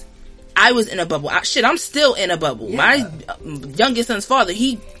things. I was in a bubble. I'm still in a bubble. Yeah. My youngest son's father,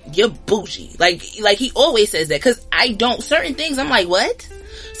 you're bougie. Like he always says that, cause I don't, certain things I'm like, what?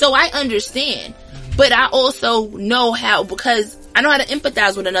 So I understand, but I also know how, because I know how to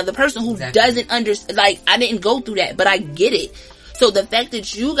empathize with another person who doesn't understand. Like, I didn't go through that, but I get it. So the fact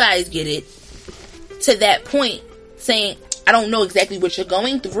that you guys get it to that point, saying, I don't know exactly what you're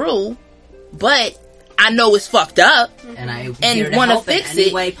going through, but I know it's fucked up, and want to fix it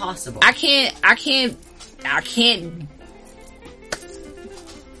any way possible. I can't.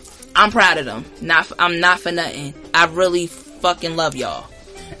 I'm proud of them. I'm not for nothing. I really fucking love y'all.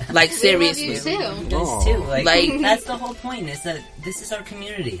 Like, seriously. We love you too. Us too. Like that's the whole point, is that this is our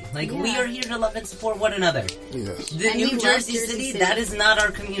community. Like, we are here to love and support one another. Yes. The New Jersey City, that is not our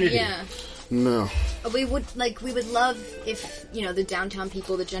community. Yeah. No. We would love if, the downtown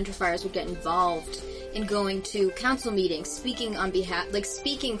people, the gentrifiers, would get involved in going to council meetings, speaking on behalf,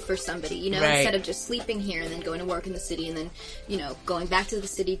 speaking for somebody, right. Instead of just sleeping here and then going to work in the city and then, going back to the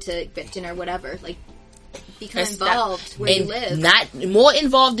city to get dinner, whatever. Become involved where you live. Not more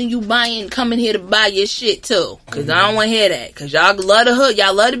involved than you coming here to buy your shit too. Cause I don't want to hear that. Cause y'all love the hood.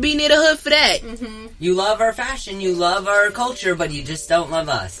 Y'all love to be near the hood for that. Mm-hmm. You love our fashion, you love our culture, but you just don't love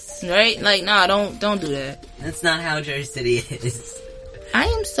us. Right? Like, nah, don't do that. That's not how Jersey City is. I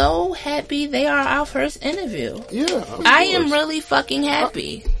am so happy they are our first interview. Yeah. I am really fucking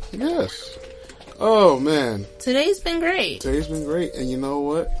happy. Yes. Oh, man. Today's been great. And you know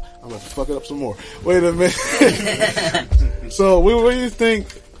what? I'm gonna fuck it up some more. Wait a minute. So, what do you think?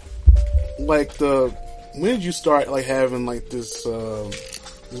 Like when did you start like having like this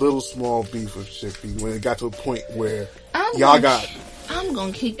little small beef with Chippy? When it got to a point where I'm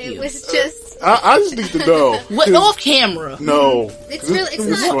gonna kick It you. was just. I just need to know. What, off camera? No, It's really. It's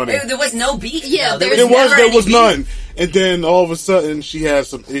was not. funny. There was no beef. Yeah, though. there There never was beef. none, and then all of a sudden she had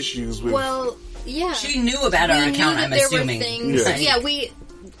some issues with. Well, yeah. She knew about our We knew account, that I'm there assuming. were things. Yeah. Yeah, we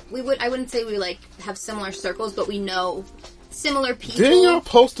would. I wouldn't say we like have similar circles, but we know similar people. Didn't y'all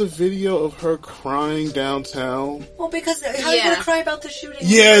post a video of her crying downtown? Well, because how are you Yeah. gonna cry about the shooting?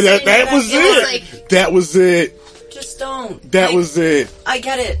 Yeah, that was It was it. like- That was it. Just don't. That Like, was it. I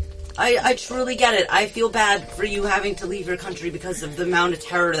get it. I truly get it. I feel bad for you having to leave your country because of the amount of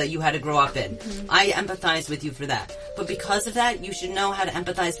terror that you had to grow up in. I empathize with you for that. But because of that, you should know how to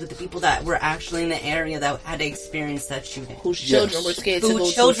empathize with the people that were actually in the area that had to experience that shooting. Whose children were scared to go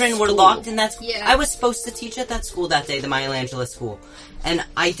Who children to were school. locked in that school. Yeah. I was supposed to teach at that school that day, the Michelangelo school. And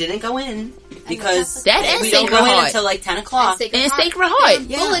I didn't go in because That and we don't Sacred go in Heart. until like 10 o'clock. And Sacred Heart.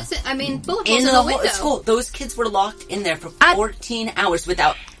 Yeah. Bullets. I mean, bullet holes In in the the whole window. school. Those kids were locked in there for I- 14 hours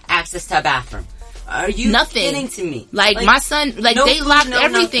without access to a bathroom. Are you Nothing. kidding to me? Like my son, like no they food, locked no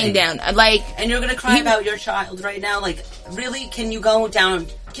everything nothing. down. Like And you're gonna cry He- about your child right now? Like, really? Can you go down?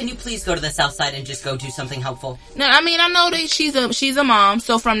 Can you please go to the south side and just go do something helpful? no, I mean I know that she's a mom,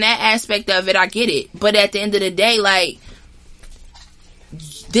 so from that aspect of it, I get it. But at the end of the day, like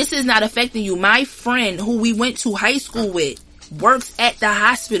this is not affecting you. My friend who we went to high school with works at the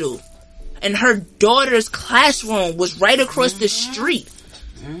hospital, and her daughter's classroom was right across the street.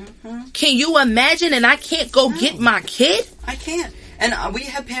 Can you imagine? And I can't go get my kid? I can't. And we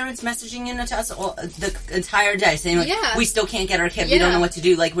have parents messaging in to us all, the entire day saying, like, Yeah. we still can't get our kid. We don't Yeah. know what to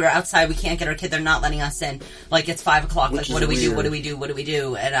do. Like, we're outside. We can't get our kid. They're not letting us in. Like, it's 5 o'clock. Which Like, is what do we do? weird. What do we do? What do we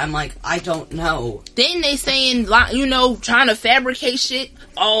do? And I'm like, I don't know. Then they saying, you know, trying to fabricate shit.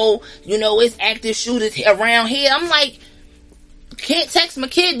 Oh, you know, it's active shooters around here. I'm like, can't text my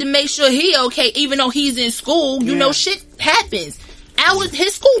kid to make sure he okay, even though he's in school. You know, shit happens.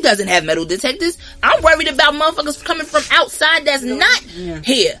 His school doesn't have metal detectors. I'm worried about motherfuckers coming from outside that's not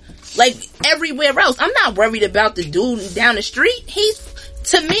here. Like, everywhere else. I'm not worried about the dude down the street.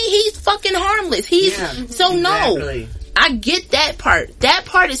 To me, he's fucking harmless. So no. Exactly. I get that part. That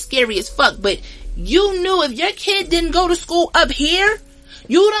part is scary as fuck. But you knew if your kid didn't go to school up here,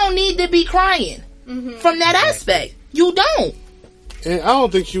 you don't need to be crying from that aspect. You don't. And I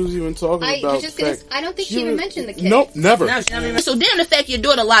don't think she was even talking I about was just the gonna. fact I don't think she she even was- mentioned the kid. Nope, never. No, she never even. So then the fact your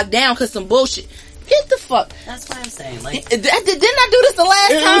daughter locked down because some bullshit. Get the fuck. That's what I'm saying. Like, Didn't I do this the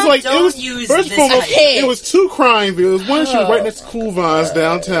last It time? was like Don't use first this of all, type. it was two crying videos. One she was right next to Cool Vines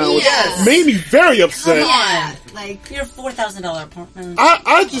downtown, which Yes. made me very upset. Yeah, like your $4,000 apartment.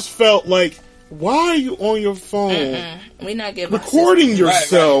 I just felt like, why are you on your phone We not giving recording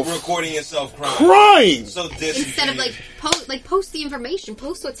yourself Right. Recording yourself crying. crying? So instead of like post the information,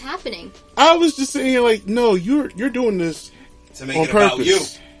 post what's happening. I was just sitting here like, no, you're doing this to make on it about purpose. you.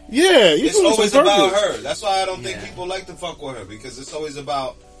 Yeah, you're It's doing always this on about purpose. her. That's why I don't think people like to fuck with her, because it's always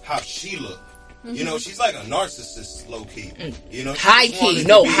about how she look. You know, she's like a narcissist, low key. You know, she High just wanted key. to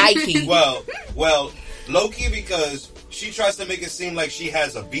No, be- high key. Well, low key because she tries to make it seem like she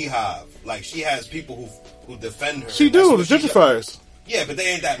has a beehive, like she has people who defend her. She That's do, what the she gentrifiers. Yeah, but they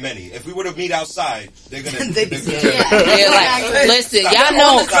ain't that many. If we were to meet outside, they're gonna. They'd be they're scared. gonna- Yeah, like, listen, y'all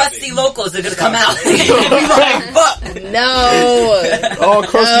All know. the crusty locals are gonna come out. You're gonna be like, fuck. No. All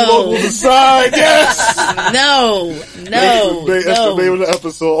crusty No. locals aside, yes! No. That's the name of the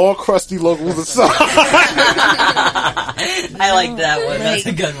episode. All crusty locals aside. I like that one. That's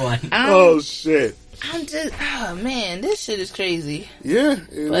a good one. Oh, shit. I'm just, oh man, this shit is crazy. Yeah,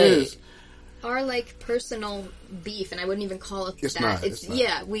 it But- is. Our like personal beef, and I wouldn't even call it It's that. not, it's not.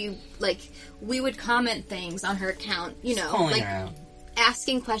 Yeah, we would comment things on her account, you know, Calling like her out.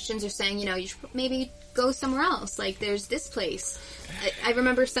 asking questions or saying, you know, you should maybe go somewhere else. Like, there's this place. I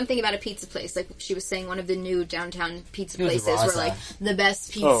remember something about a pizza place. Like, she was saying one of the new downtown pizza It was places were Raza. like the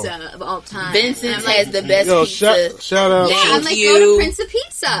best pizza of all time. Vincent's And I'm like, has the best Yo, pizza. shout out. Yeah. I'm Thank like, you. go to Prince of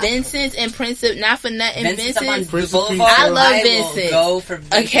Pizza. Vincent's and Prince of, not for nothing, Vincent's up on Vincent's. Prince of Boulevard. Pizza. I love will Vincent's. Go for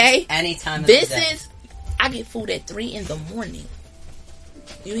Vincent's Okay? any time of the day. Vincent's, I get food at 3 in the morning.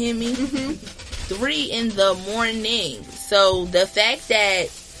 You hear me? 3 in the morning. So the fact that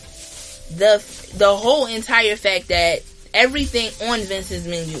the whole entire fact that everything on Vincent's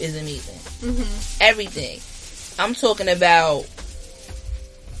menu is amazing. Everything. I'm talking about.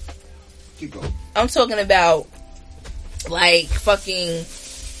 Keep going. I'm talking about like fucking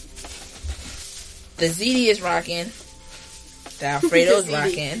the ziti is rocking, the Alfredo's The ziti.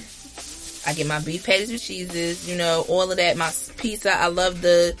 rocking. I get my beef patties with cheeses, you know, all of that. My pizza, I love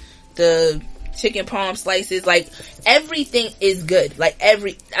the chicken parm slices. Like, everything is good. Like, I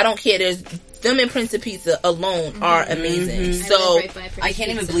don't care. There's them and Prince of Pizza alone are amazing. So I can't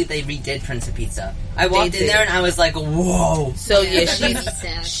even believe they redid Prince of Pizza. I walked in there and I was like, whoa. So yeah,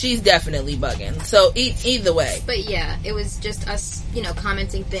 she's definitely bugging. So either way. But yeah, it was just us, you know,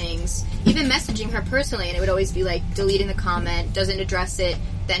 commenting things, even messaging her personally, and it would always be like deleting the comment, doesn't address it,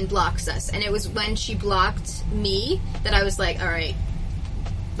 then blocks us. And it was when she blocked me that I was like, all right.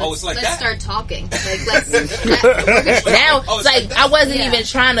 Let's start talking. Like, let's now. It's like I wasn't even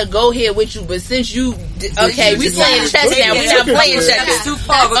trying to go here with you, but since you, okay, we playing chess now. We're not playing checkers. Too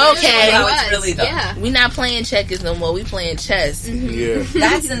far. Okay, we not playing checkers no more. We playing chess. Yeah,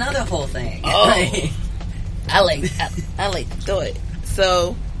 that's another whole thing. Oh, I like to do it.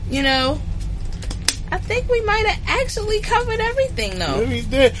 So you know, I think we might have actually covered everything though.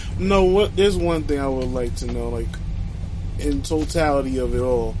 There's one thing I would like to know, like, in totality of it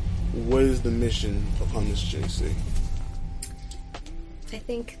all, what is the mission of Hummus JC? I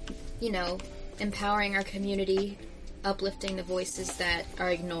think, you know, empowering our community, uplifting the voices that are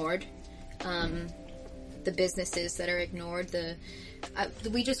ignored, the businesses that are ignored.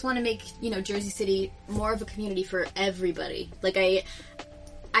 We just want to make, you know, Jersey City more of a community for everybody. Like, I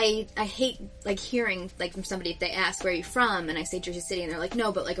hate, like, hearing, like, from somebody if they ask, where are you from? And I say Jersey City, and they're like,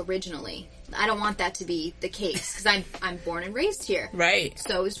 no, but, like, originally. I don't want that to be the case, because I'm born and raised here. Right.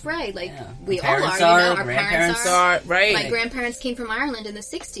 So is Ray. Like, we all are, you know, our grandparents parents are. Right. My grandparents came from Ireland in the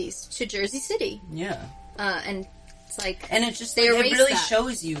 60s to Jersey City. Yeah. And it's like... And it just, like, it really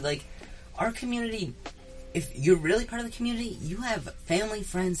shows you, like, our community, if you're really part of the community, you have family,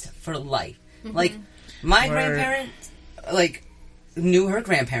 friends for life. Mm-hmm. Like, my grandparents, like, knew her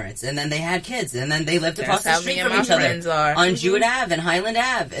grandparents, and then they had kids, and then they lived across the street from each other on Jewett Ave and Highland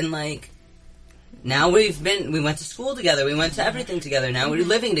Ave, and, like, now we went to school together, we went to everything together, now we're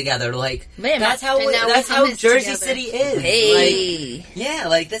living together, like, that's how Jersey City is. Hey. Like, yeah,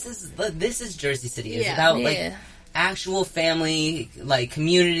 like, this is Jersey City. It's about, like, actual family, like,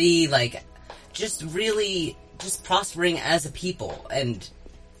 community, like, just really, just prospering as a people, and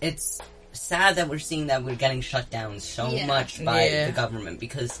it's sad that we're seeing that we're getting shut down so much by the government,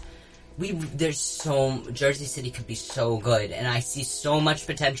 because Jersey City could be so good, and I see so much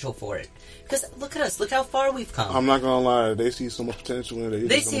potential for it. Because look at us, look how far we've come. I'm not gonna lie, they see so much potential in it.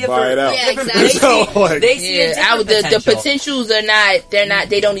 They see it buy it out. Yeah, exactly. They see the potentials are not.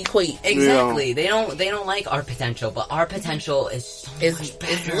 They don't equate. Exactly. Yeah. They don't like our potential, but our potential is so much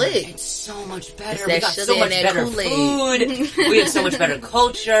better. It's lit. It's so much better. We got so much better food. We have so much better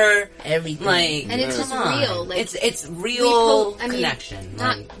culture. Everything. Like, and it's just real. Like, it's real connection.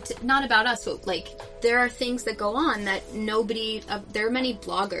 Not about us, but, like, there are things that go on that nobody, there are many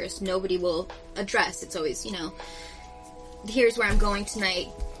bloggers, nobody will address. It's always, you know, here's where I'm going tonight,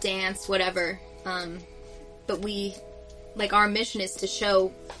 dance, whatever. But we, like, our mission is to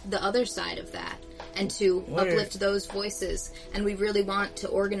show the other side of that and to uplift those voices. And we really want to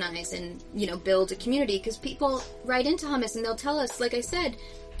organize and, you know, build a community, because people write into Hummus and they'll tell us, like I said,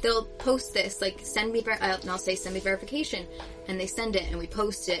 they'll post this, like, send me, and I'll say, send me verification. And they send it, and we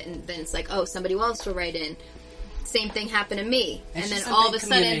post it, and then it's like, oh, somebody else will write in. Same thing happened to me. It's and then all of a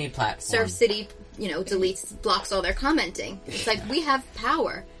sudden, platform. Surf City, you know, blocks all their commenting. It's like, we have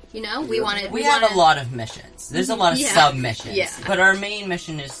power, you know? We have a lot of missions. There's a lot of sub-missions. Yeah. But our main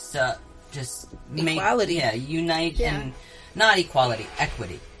mission is just equality. Unite and... Not equality,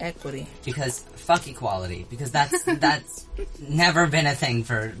 equity. Equity. Because fuck equality. Because that's never been a thing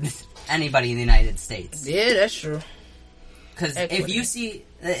for anybody in the United States. Yeah, that's true. Because if you see,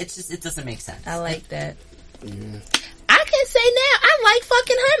 it doesn't make sense. I like that. Mm-hmm. I can say now, I like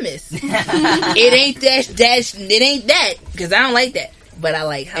fucking hummus. It ain't that, because I don't like that. But I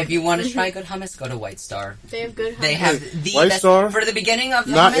like hummus. If you want to try good hummus, go to White Star. They have good hummus. They have the White best. Star? For the beginning of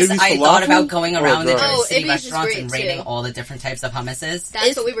hummus, I thought about going around the Jersey City restaurants and rating too. all the different types of hummuses.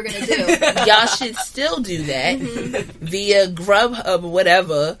 That's what we were going to do. Y'all should still do that via Grubhub or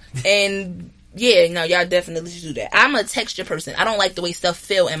whatever. And yeah, no, y'all definitely should do that. I'm a texture person. I don't like the way stuff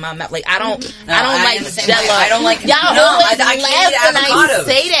feel in my mouth. Like, I don't like Jell-O. I don't like y'all always laugh when I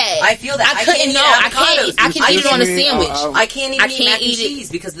say that. I feel that. I couldn't. I can eat it on a sandwich. I can't even eat mac and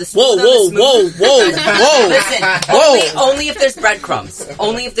cheese because the whoa. Listen, only if there's breadcrumbs.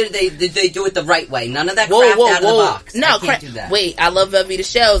 Only if they do it the right way. None of that crap out of the box. No, I can't do that. Wait, I love Velveeta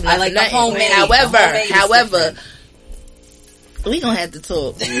shells. I like the homemade. However. We gonna have to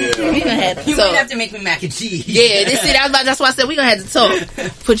talk. Yeah. We gonna have to talk. You might have to make me mac and cheese. Yeah, that's why I said we gonna have to talk.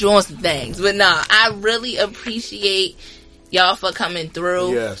 Put you on some things. But nah, I really appreciate y'all for coming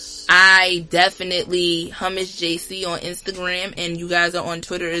through. Yes. I definitely Hummus JC on Instagram, and you guys are on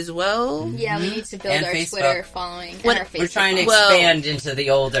Twitter as well. Yeah, we need to build And our Facebook. Twitter following. What- and our Facebook We're trying to following. expand into the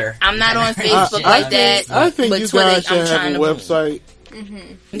older. I'm not on Facebook I like that. I think but you Twitter, guys should I'm have trying a to. website.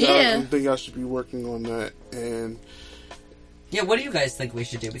 Yeah. I think I should be working on that. And Yeah, what do you guys think we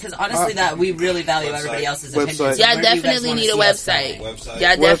should do? Because honestly, that we really value Website. everybody else's Website. opinions. Y'all Where do you guys definitely wanna need a see us website. going? Website.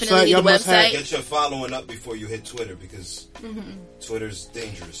 Y'all definitely need a y'all must have- website. Get your following up before you hit Twitter because Twitter's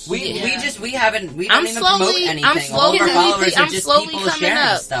dangerous. We Yeah. we don't I'm even promote slowly- anything. I'm All of slowly- our followers I'm are just slowly people coming sharing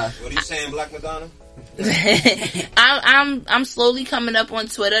up. stuff. What are you saying, Black Madonna? I'm slowly coming up on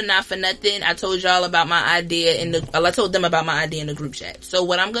Twitter, not for nothing. I told y'all about my idea I told them about my idea in the group chat. So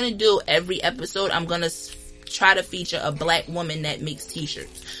what I'm gonna do every episode, I'm gonna try to feature a black woman that makes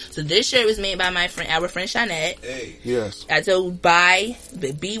t-shirts. So this shirt was made by our friend Shanette. Hey. yes. I told by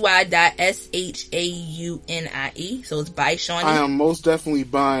by.SHAUNIE. So it's by Shawnee. I am most definitely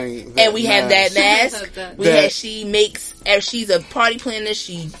buying that And we have that mask. We That- had, she makes, she's a party planner.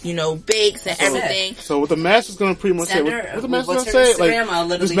 She, bakes and That's it. everything. So what the mask is going to pretty much Send say, her- what the mask is what's going her to say? Instagram? I'll Like,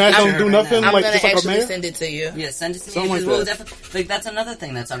 literally this mask picture don't her do right nothing, now. I'm like, gonna just like a actually mask? send it to you. Yeah, send it to me Something because like we'll that. definitely that's another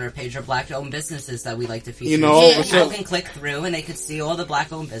thing that's on our page are black-owned businesses that we like to feature. You know, Yeah. People can click through and they could see all the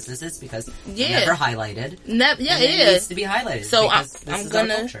black-owned businesses because Yeah. they're never highlighted. Yeah, And it it needs is. to be highlighted. So because this I'm is our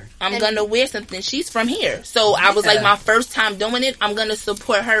gonna culture. wear something. She's from here, so I was like, Yeah. my first time doing it. I'm gonna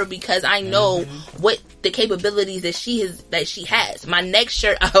support her because I know what the capabilities that she has. My next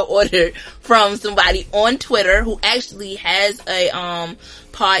shirt I ordered from somebody on Twitter who actually has a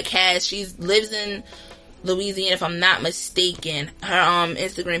podcast. She lives in Louisiana, if I'm not mistaken. Her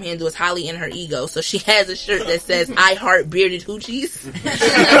Instagram handle is Holly in Her Ego. So she has a shirt that says "I heart bearded hoochies."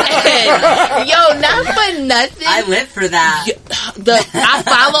 And, yo, not for nothing. I live for that. I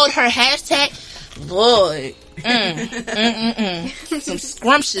followed her hashtag. Lord. Some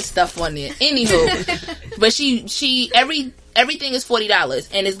scrumptious stuff on there. Anywho. But everything is $40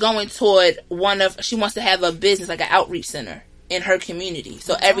 and it's going toward she wants to have a business, like an outreach center in her community.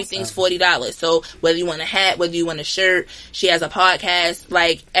 So everything's $40. So whether you want a hat, whether you want a shirt, she has a podcast,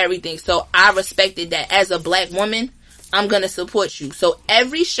 like everything. So I respected that. As a black woman, I'm going to support you. So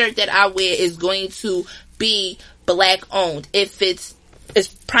every shirt that I wear is going to be black owned. If it's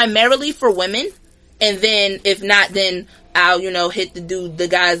primarily for women, and then if not, then I'll, hit the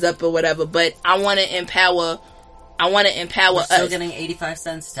guys up or whatever. But I want to empower We're us. still getting 85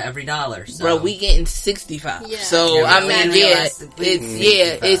 cents to every dollar. So. Bro, we getting 65. Yeah. So Yeah, I we mean, only yeah, realistically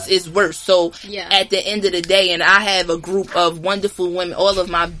it's worse. So Yeah. at the end of the day, and I have a group of wonderful women, all of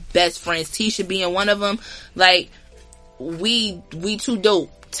my best friends, Tisha being one of them. Like we too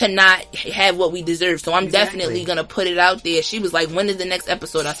dope to not have what we deserve. So I'm definitely gonna put it out there. She was like, "When is the next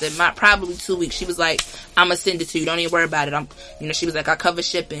episode?" I said, "Probably 2 weeks." She was like, "I'm gonna send it to you. Don't even worry about it." She was like, "I cover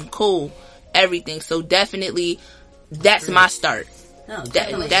shipping, cool, everything." So definitely, that's my start. No, That-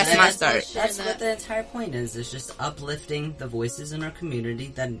 definitely. that's my start. That's what the entire point is. It's just uplifting the voices in our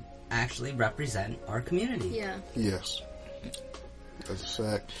community that actually represent our community. Yeah. Yes. That's a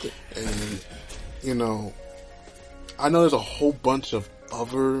fact. And, I know there's a whole bunch of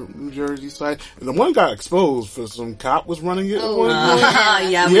other New Jersey sites. And the one got exposed for some cop was running it. at one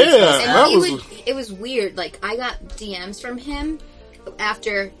point. yeah, Yeah. And That it was weird. Like, I got DMs from him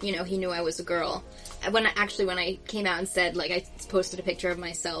after, he knew I was a girl. When I came out and said, like, I posted a picture of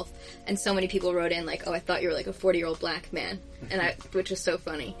myself, and so many people wrote in, like, "Oh, I thought you were like a 40-year-old black man," which was so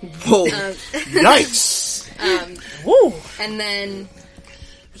funny. Whoa, Yikes. woo! And then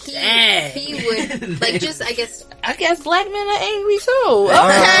Dang. he would, like, just, I guess, I guess black men are angry too.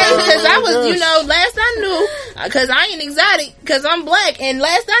 Okay, because I was, last I knew, because I ain't exotic, because I'm black, and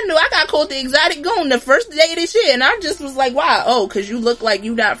last I knew, I got called the exotic goon the first day of this year, and I just was like, wow, because you look like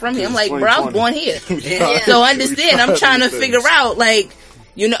you not from here. I'm like, bro, I was born here. So understand, I'm trying to figure out, like,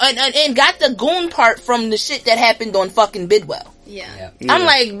 and got the goon part from the shit that happened on fucking Bidwell. yeah. I'm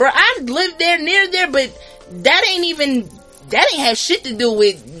like, bro, I lived there, near there, but that ain't have shit to do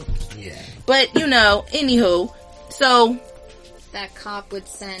with, but, anywho, so, That cop would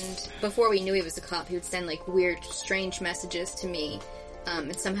send, before we knew he was a cop, he would send, like, weird, strange messages to me.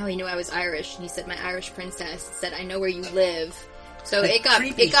 And somehow he knew I was Irish, and he said, "My Irish princess," said, "I know where you live." So it got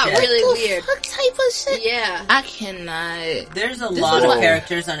creepy shit. really weird. what type of shit? Yeah. I cannot. There's a This lot is of what-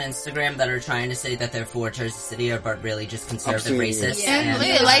 characters on Instagram that are trying to say that they're for Jersey City, but really just conservative I've seen it. racists. Yeah. and,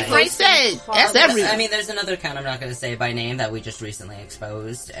 Yeah, like Ray said, that's every. I mean, there's another account I'm not going to say by name that we just recently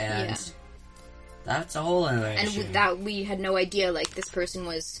exposed, and Yeah. that's a whole other issue. And that we had no idea, like, this person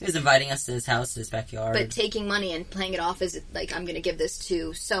was He was inviting us to his house, his backyard. but taking money and playing it off as, like, I'm gonna give this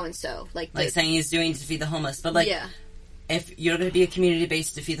to so-and-so. Like saying he's doing to feed the homeless. But, yeah. if you're going to be a community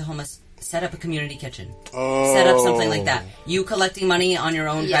base to feed the homeless, set up a community kitchen. Oh. Set up something like that. You collecting money on your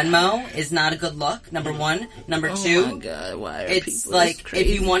own Yeah. Venmo is not a good look, number one. Number two, Oh my god, why are it's people like, this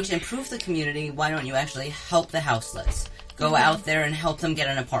crazy? if you want to improve the community, why don't you actually help the houseless? Go out there and help them get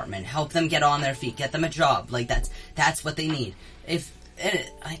an apartment, help them get on their feet, get them a job. Like, that's what they need. I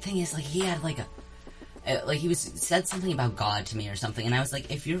think it's like, he had like he said something about God to me or something, and I was like,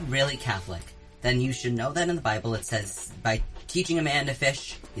 if you're really Catholic, then you should know that in the Bible it says, by teaching a man to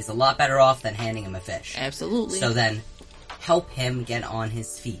fish, he's a lot better off than handing him a fish. Absolutely. So then, help him get on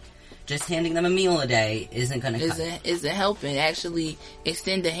his feet. Just handing them a meal a day isn't going to cut it. Isn't helping. Actually,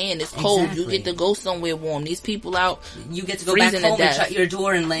 extend a hand. It's cold. Exactly. You get to go somewhere warm. These people out. You get to go back freezing to home and death. shut your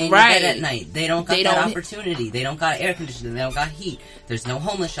door and lay in your Right. bed at night. They don't got They that don't- opportunity. They don't got air conditioning. They don't got heat. There's no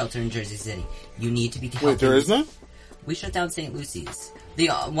homeless shelter in Jersey City. You need to be helping. Wait, there is none? We shut down St. Lucy's.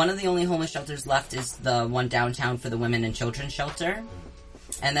 One of the only homeless shelters left is the one downtown for the women and children shelter.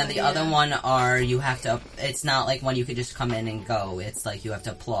 And then the other one it's not like one you could just come in and go. It's like you have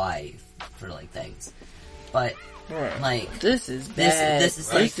to apply for like things. But like This is bad. this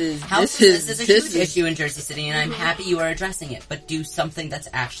is like this is a huge issue in Jersey City, and I'm happy you are addressing it. But do something that's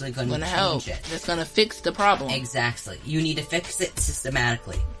actually going to gonna change help. it. That's gonna fix the problem. Exactly. You need to fix it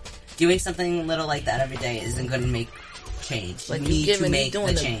systematically. Doing something little like that every day isn't going to make change. Like you you need to giving, make doing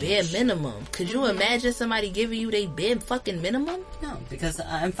the the change. bare minimum. Could you imagine somebody giving you their bare fucking minimum? No, because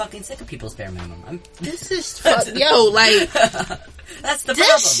I'm fucking sick of people's bare minimum. This is yo, like That's the problem.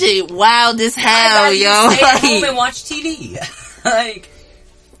 this shit wild as I'd hell, rather yo. stay at home and watch TV. Like,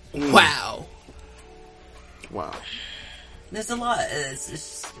 Wow. Wow. there's a lot.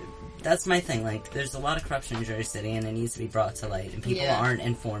 That's my thing. Like, there's a lot of corruption in Jersey City, and it needs to be brought to light, and people aren't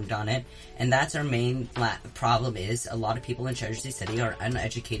informed on it. And that's our main problem. Is a lot of people in Jersey City are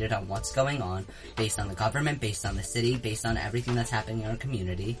uneducated on what's going on, based on the government, based on the city, based on everything that's happening in our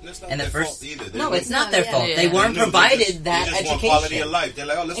community. It's not And the their first, fault either. no, They it's know- not their fault. Yeah. They weren't They provided just- that they just education. want quality of life. They're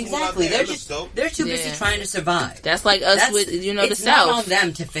like, oh, let's move out Exactly. there. They're That looks dope. they're too busy Yeah. trying to survive. That's like us with the it's South. not on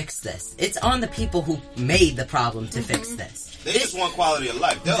them to fix this. It's on the people who made the problem to fix this. They just want quality of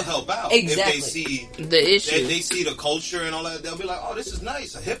life. They'll help out Exactly. if they see The issue. they see the culture and all that. They'll be like, oh, this is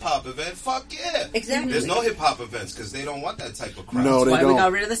nice, a hip hop event. Fuck yeah! Exactly. There's no hip hop events because they don't want that type of crowd. No, That's they why we don't.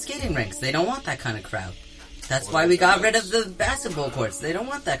 got rid of the skating rinks. They don't want that kind of crowd. That's why we got rid of the basketball courts. They don't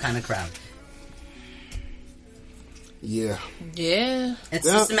want that kind of crowd. Yeah. Yeah. It's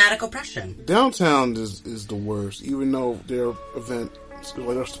Yeah. systematic oppression. Downtown is the worst, even though there are events, well,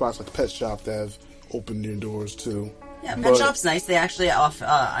 there are spots like Pet Shop that have opened their doors too. Yeah, Pet But- Shop's nice. They actually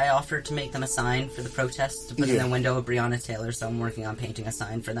I offered to make them a sign for the protests to put in Yeah. the window of Breonna Taylor, so I'm working on painting a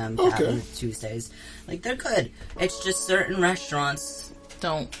sign for them to have Okay. on Tuesdays. Like, they're good. It's just certain restaurants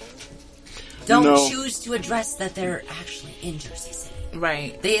Don't. don't No. choose to address that they're actually in Jersey City.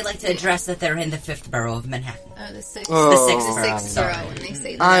 Right. They like to address that they're in the 5th borough of Manhattan. The sixth. Oh, The sixth. The sixth Sorry. borough, when they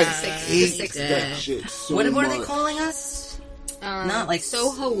say I that. The hate sixth that borough. shit so What are much. they calling us? Not like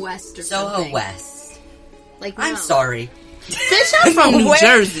Soho West or Soho something. West. Like, I'm no. sorry. Bitch, I'm from New Where?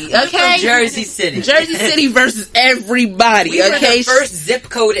 Jersey, I'm okay? from Jersey City. Jersey City versus everybody, We were okay? the first zip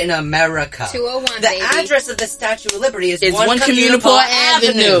code in America. 201, The baby. address of the Statue of Liberty is It's 1 1 Communipaw Communipaw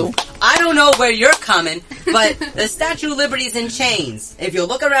Avenue. Avenue. I don't know where you're coming, but the Statue of Liberty is in chains. If you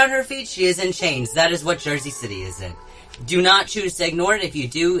look around her feet, she is in chains. That is what Jersey City is in. Do not choose to ignore it. If you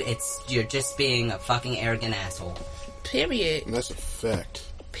do, you're just being a fucking arrogant asshole. Period. And that's a fact.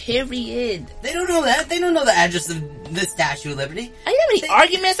 Period. They don't know that. They don't know the address of the Statue of Liberty. I know how many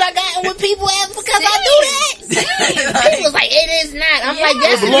arguments I got with people because I do that. People was like, it is not. I'm like,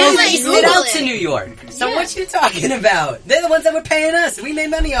 that's They really leased it Google out it. to New York. So Yeah. what you talking about? They're the ones that were paying us. We made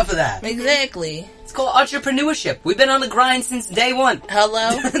money off of that. Exactly. It's called entrepreneurship. We've been on the grind since day one.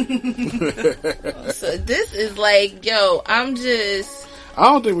 Hello? So this is like, yo, I'm just... I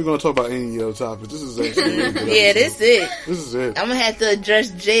don't think we're going to talk about any other topics. This is actually a really good Yeah, episode. this it. This is it. I'm gonna have to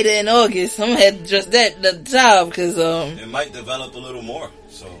address Jada in August. I'm gonna have to address that at the top because It might develop a little more.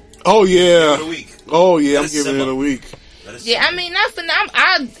 So Oh, give it a yeah. week. Oh, yeah, I'm Let it giving it simmer. a week. Let it yeah, I mean, not for now.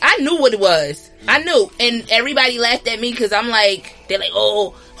 I knew what it was. I knew, and everybody laughed at me because I'm like, they're like,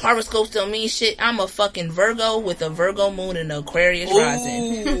 oh, horoscopes don't mean shit. I'm a fucking Virgo with a Virgo moon and an Aquarius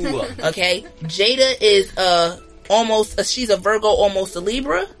rising. Ooh. Okay, Jada is she's a Virgo, almost a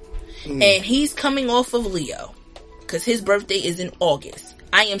Libra, and he's coming off of Leo because his birthday is in August.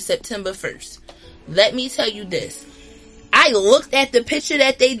 I am September 1st. Let me tell you this. I looked at the picture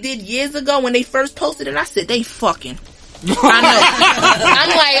that they did years ago when they first posted it. I said, they fucking. I know. I'm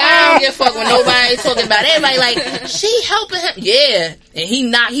like, I give a fuck when nobody talking about it. Everybody like, she helping him. Yeah.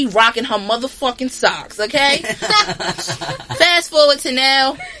 And he rocking her motherfucking socks, okay? Fast forward to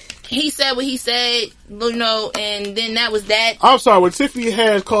now. He said what he said, you know, and then that was that. I'm sorry, when Tiffany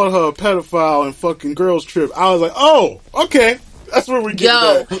Haddish called her a pedophile and fucking Girls Trip, I was like, oh, okay. That's where we get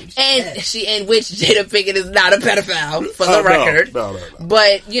and which Jada Pinkett is not a pedophile, for the record. No.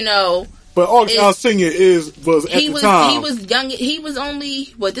 But, you know. But August Alsina was at the time. He was young. He was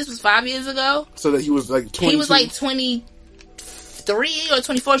only, this was 5 years ago? So that he was like 22. He was like 23 or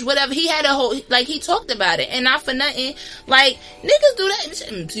 24, whatever. He had a whole, like, he talked about it. And not for nothing, like, niggas do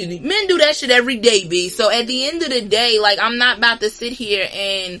that, men do that shit every day, B. So at the end of the day, like, I'm not about to sit here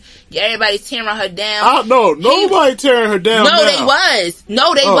and everybody's tearing her down. No, nobody tearing her down. No, they was.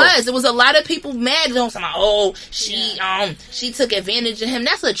 It was a lot of people mad. She took advantage of him.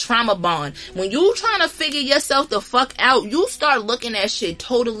 That's a trauma bond. When you trying to figure yourself the fuck out, you start looking at shit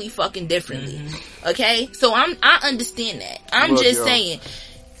totally fucking differently. Mm-hmm. Okay? So I understand that. I'm just saying,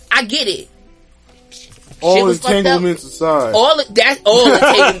 I get it. All entanglements aside. All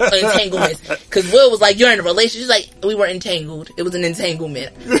entanglements. Because Will was like, you're in a relationship. She's like, we were entangled. It was an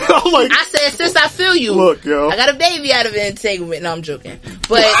entanglement. I said, sis, I feel you. Look, yo. I got a baby out of an entanglement. No, I'm joking.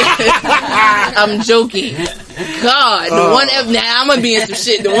 But I'm joking. God, now I'm going to be in some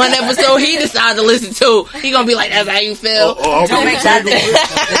shit. The one episode he decided to listen to, he going to be like, that's how you feel. Don't make that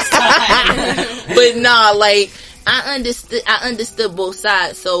But nah, like, I understood both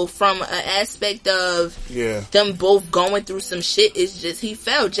sides. So from an aspect of them both going through some shit, it's just he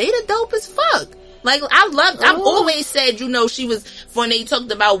felt Jada dope as fuck. Like, I've always said, you know, she was, when they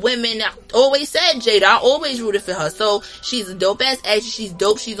talked about women, I always said Jada, I always rooted for her. So she's a dope ass actress, she's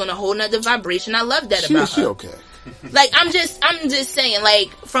dope, she's on a whole nother vibration. I love that about her. She okay. Like, I'm just saying, like,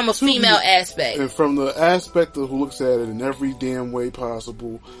 from a female aspect. And from the aspect of who looks at it in every damn way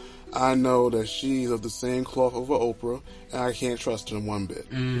possible, I know that she's of the same cloth over Oprah, and I can't trust her one bit.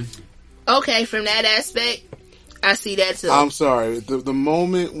 Okay, from that aspect, I see that too. I'm sorry. The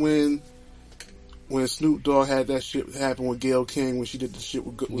moment when Snoop Dogg had that shit happen with Gayle King when she did the shit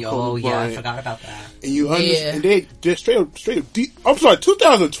with Kobe Bryant, I forgot about that. And you understand, and they just straight up. I'm sorry,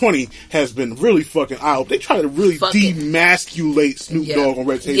 2020 has been really fucking out. They try to really demasculate Snoop Dogg on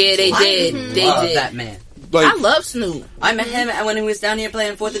Red Table. Yeah, they did. They did. That man. Like, I love Snoop. I met him when he was down here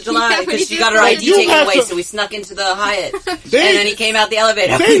playing 4th of July because she got her ID taken away, so we snuck into the Hyatt. And then he came out the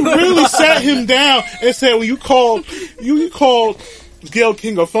elevator. They really sat him down and said, when you called Gayle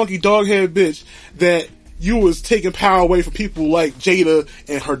King a funky doghead bitch, that you was taking power away from people like Jada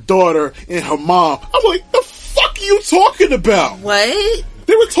and her daughter and her mom. I'm like, the fuck are you talking about? What?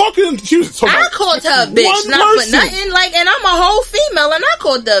 They were talking. She was talking. I called her a bitch, not for nothing. Like, and I'm a whole female, and I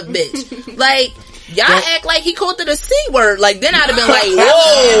called her a bitch. Like, y'all act like he called her the C word. Like, then I'd have been like,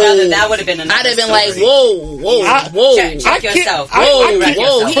 whoa. That would have been another I'd have been like, whoa. Check yourself.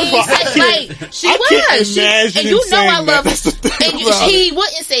 Whoa. He said, like, she was. And you know I love her. And he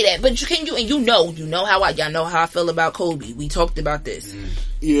wouldn't say that. But you know how y'all know how I feel about Kobe. We talked about this.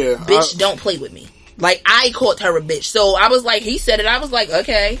 Yeah. Bitch, don't play with me. Like, I called her a bitch. So I was like, he said it. I was like,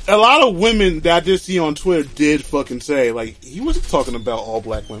 okay. A lot of women that I did see on Twitter did fucking say, like, he wasn't talking about all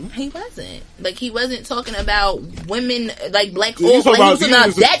black women. He wasn't. Like, he wasn't talking about women, like, black or black. He was talking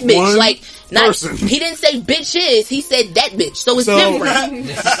about that bitch. Like, he didn't say bitches. He said that bitch. So it's different.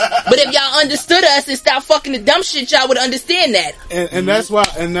 But if y'all understood us and stopped fucking the dumb shit, y'all would understand that. And that's why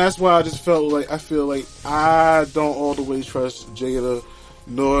I just felt like, I feel like I don't all the way trust Jada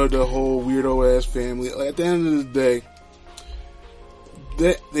nor the whole weirdo ass family. Like, at the end of the day,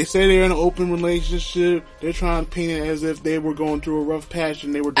 they say they're in an open relationship. They're trying to paint it as if they were going through a rough patch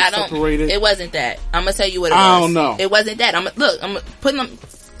and they were separated. It wasn't that. I'm gonna tell you what it was. I don't know. It wasn't that. I'm putting them.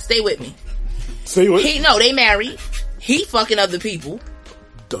 Stay with me. Say what? They married. He fucking other people.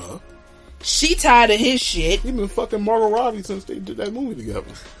 Duh. She tired of his shit. He been fucking Margot Robbie since they did that movie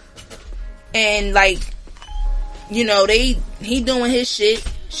together. And like, you know, he doing his shit.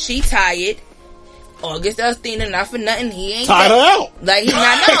 She tired. August Alsina, not for nothing. He ain't tired out. Like,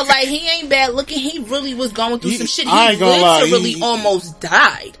 he ain't bad looking. He really was going through some shit. He literally almost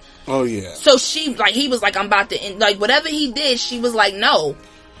died. Oh yeah. So he was like, I'm about to end. Like, whatever he did, she was like, no.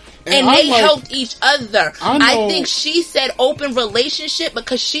 And they helped each other. I think she said open relationship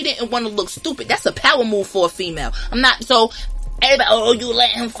because she didn't want to look stupid. That's a power move for a female. Everybody, you let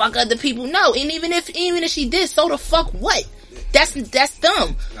him fuck other people. No, and even if she did, so the fuck what? That's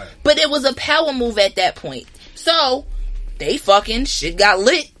dumb. But it was a power move at that point. So, they fucking shit got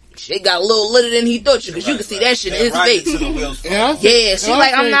lit. shit got a little litter than he thought you, because you can see that shit in his face. Yeah, she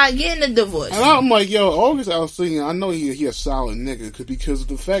like, I'm not getting a divorce. And I'm like, yo, August Alsina, I know he a solid nigga because of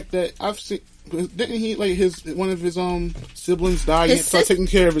the fact that I've seen. Didn't he like one of his siblings died? He started taking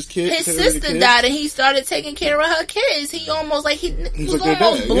care of his kids. His sister died, and he started taking care of her kids. He almost like he was like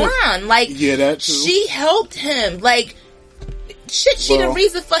almost blind. Yeah. Like that too. She helped him. Like shit, she the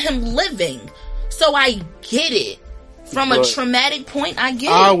reason for him living. So I get it. From a traumatic point, I get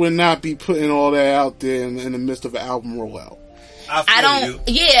it. I would not be putting all that out there in the midst of an album rollout. I don't.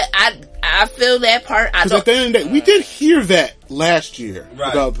 Yeah, I feel that part. Because at the end of the day, we did hear that last year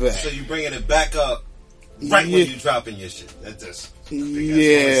about that. So you bringing it back up right when you dropping your shit. That's just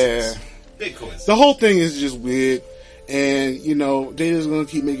big coincidence. The whole thing is just weird, and they just gonna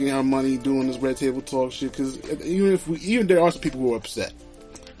keep making our money doing this Red Table Talk shit. Because even there are some people who are upset,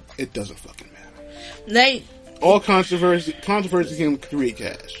 it doesn't fucking matter. All controversy can create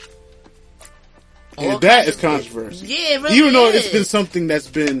cash. And that is controversy. Yeah, it really even though it's been something that's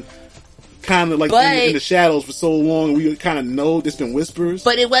been kind of like in the shadows for so long, we kind of know there's been whispers.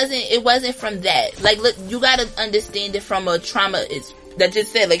 But it wasn't from that. Like, look, you gotta understand it from a trauma. It's that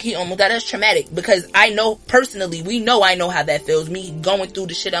just said like he almost died. That's traumatic because I know personally. I know how that feels. Me going through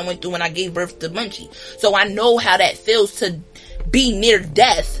the shit I went through when I gave birth to Munchie, so I know how that feels to be near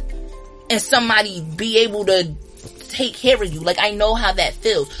death and somebody be able to take care of you. Like, I know how that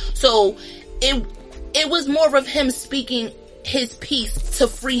feels. So it was more of him speaking his piece to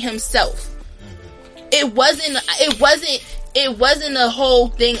free himself. It wasn't a whole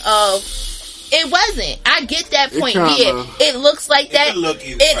thing of, it wasn't. I get that point. It looks like that.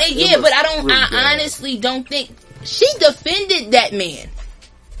 But I honestly don't think she defended that man.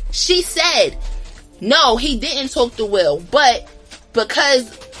 She said, no, he didn't talk to Will, but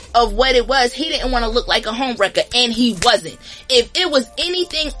because of what it was, he didn't want to look like a homewrecker, and he wasn't. If it was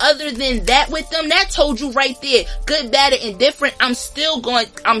anything other than that with them, that told you right there, good, bad, and indifferent, I'm still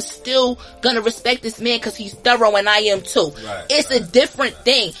gonna respect this man because he's thorough, and I am too. It's a different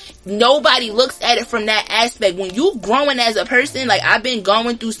thing. Nobody looks at it from that aspect. When you growing as a person, like I've been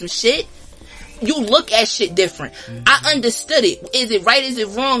going through some shit, you look at shit different. I understood it. Is it right? Is it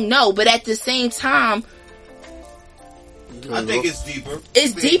wrong? No. But at the same time, I think it's deeper.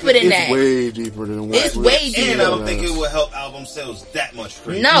 It's deeper than that. It's way deeper than what it's way deeper. And I don't think it will help album sales that much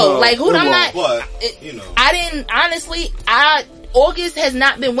crazy. No, like who I'm not. But I didn't honestly. August has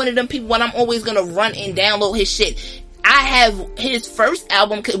not been one of them people when I'm always gonna run and download his shit. I have his first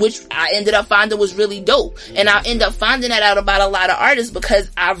album, which I ended up finding was really dope, and I end up finding that out about a lot of artists because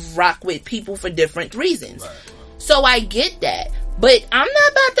I rock with people for different reasons. So I get that. But I'm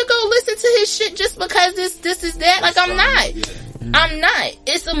not about to go listen to his shit just because this is that. Like, I'm not. Yeah. I'm not.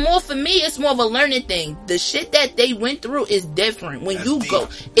 For me, it's more of a learning thing. The shit that they went through is different. When you go,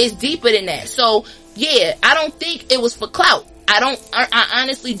 it's deeper than that. So, yeah, I don't think it was for clout. I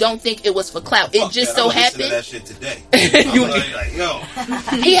honestly don't think it was for clout. It just so happened. That shit today. He ain't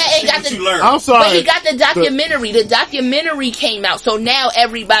got the. I'm sorry. But he got the documentary. The documentary came out. So now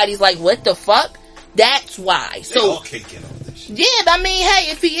everybody's like, what the fuck? That's why. So. Yeah, but I mean,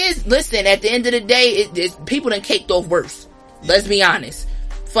 hey, if he is, listen, at the end of the day, people done caked off worse. Let's be honest.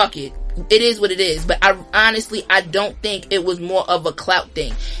 Fuck it. It is what it is. But I don't think it was more of a clout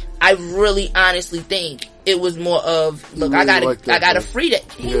thing. I really honestly think it was more of, look, I gotta free that.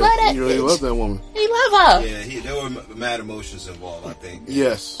 He love that bitch. He really loved that woman. He love her. Yeah, there were mad emotions involved, I think.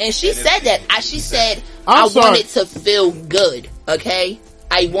 Yes. And she said that. She said, I wanted to feel good, okay?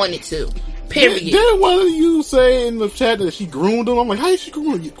 I wanted to. Period. Didn't one of you say in the chat that she groomed him? I'm like, how is she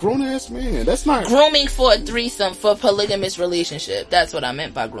grooming a grown ass man? That's not grooming for a threesome for a polygamous relationship. That's what I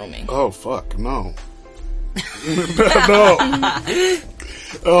meant by grooming. Oh fuck, no. No.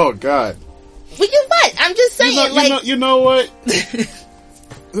 Oh god. Well, you what? I'm just saying, you know what?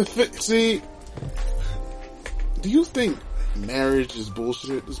 See, do you think marriage is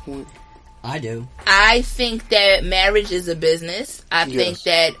bullshit at this point? I do. I think that marriage is a business. I think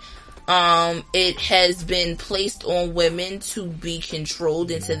that it has been placed on women to be controlled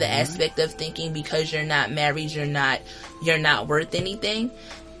into the aspect of thinking because you're not married, you're not worth anything.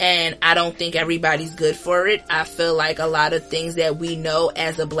 And I don't think everybody's good for it. I feel like a lot of things that we know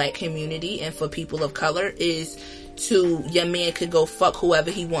as a black community and for people of color is your man could go fuck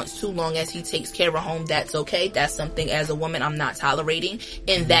whoever he wants to, long as he takes care of home. That's okay. That's something as a woman I'm not tolerating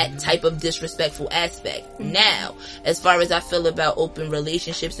in that type of disrespectful aspect. Now, as far as I feel about open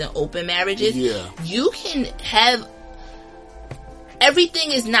relationships and open marriages, you can have.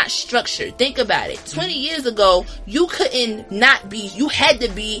 Everything is not structured. Think about it. 20 years ago, you had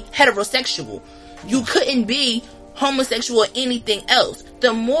to be heterosexual. You couldn't be homosexual or anything else.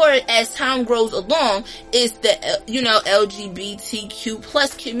 The more as time grows along, it's the LGBTQ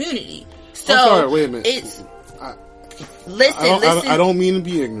plus community. So I'm sorry, wait a minute. It's listen. I don't mean to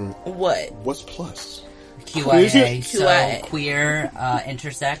be ignorant. What? What's plus? QIA. So QIA. queer,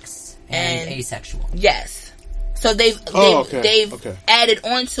 intersex, and asexual. Yes. So they've added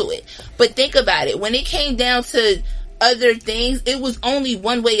on to it. But think about it. When it came down to other things, it was only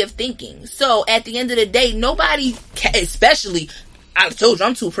one way of thinking. So at the end of the day, nobody, especially, I told you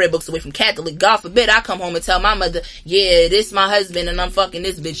I'm 2 prayer books away from Catholic. God forbid I come home and tell my mother, yeah, this my husband and I'm fucking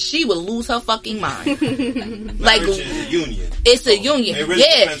this bitch. She would lose her fucking mind. Like, Marriage is a union. It's a union. It really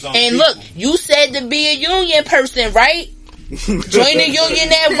depends on and people. look, you said to be a union person, right? Join the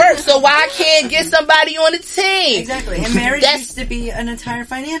union at work, so why I can't get somebody on the team? Exactly. And marriage used to be an entire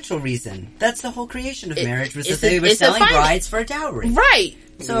financial reason. That's the whole creation of marriage, was that they were selling brides for a dowry. Right.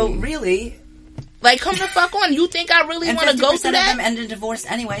 So really, like, come the fuck on. You think I really want to go through that? of them end in divorce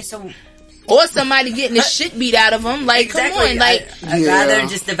anyway, so... Or somebody getting the shit beat out of them. Like, come on. Like, I'd rather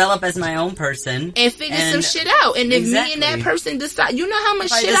just develop as my own person. And figure some shit out. And if me and that person decide... You know how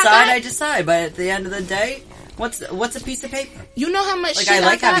much shit I got? I decide. But at the end of the day... What's a piece of paper? You know how much shit I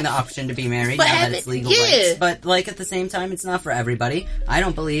like having the option to be married now that it's legal rights. But, like, at the same time, it's not for everybody. I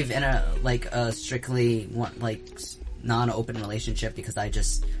don't believe in a strictly, non-open relationship because I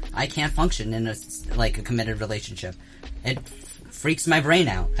can't function in a committed relationship. It freaks my brain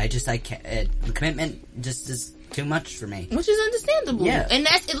out. The commitment just is too much for me. Which is understandable. Yeah. And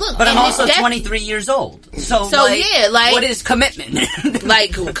that's, look. But I'm also 23 years old. So what is commitment?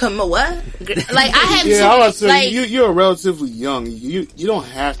 Like, come on, what? Like, I have I was say, you're relatively young. You don't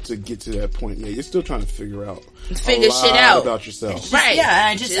have to get to that point yet. You're still trying to figure shit out about yourself. Right. Yeah,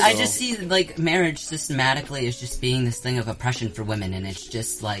 I just see, like, marriage systematically as just being this thing of oppression for women, and it's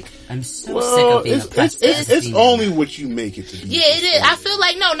just, like, I'm so sick of being oppressed. It's only what you make it to be. Yeah, it is. I feel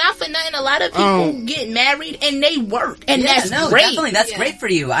like, no, not for nothing, a lot of people get married and they work, and that's great. Definitely, that's great for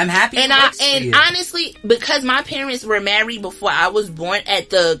you. I'm happy and honestly, because my parents were married before I was born, at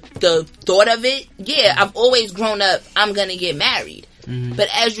the thought of it, I've always grown up, I'm gonna get married. Mm-hmm. But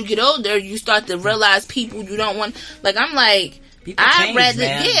as you get older, you start to realize people you don't want. Like, I'm like, I'd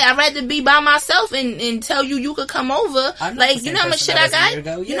rather be by myself and tell you could come over. Like, you know how much shit I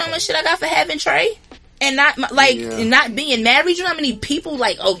got? You know how much shit I got for having Trey? And not, and not being married? You know how many people,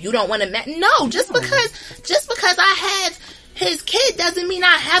 like, oh, you don't want to marry? No, just because I have his kid doesn't mean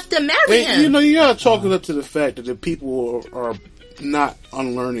I have to marry him. You know, you gotta chalk it up to the fact that the people are not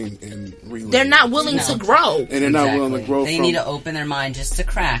unlearning and relearning. They're not willing to grow. And they're not willing to grow. They need to open their mind just to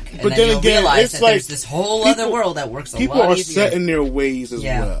crack. And but then you'll again, realize it's that there's this whole other world that works a lot easier. People are set in their ways as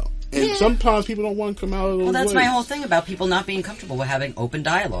well. And sometimes people don't want to come out of those ways. Well, that's my whole thing about people not being comfortable with having open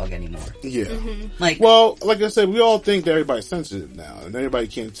dialogue anymore. Yeah. Mm-hmm. Like I said, we all think that everybody's sensitive now. And everybody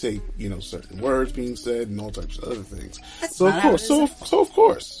can't take, certain words being said and all types of other things. That's of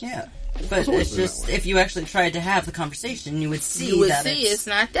course. Yeah. But it's just, if you actually tried to have the conversation, you would see it's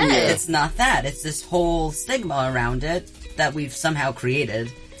not that. It's not that. It's this whole stigma around it that we've somehow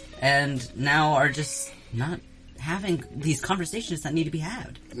created, and now are just not having these conversations that need to be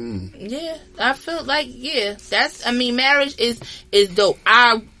had. Yeah, I feel like, marriage is dope.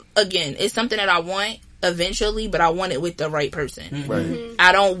 It's something that I want eventually, but I want it with the right person. Mm-hmm. Right. Mm-hmm.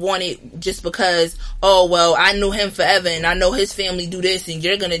 I don't want it just because, oh, well, I knew him forever and I know his family do this and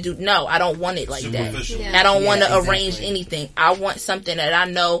you're gonna do... No, I don't want it like that. Yeah. I don't want to arrange anything. I want something that I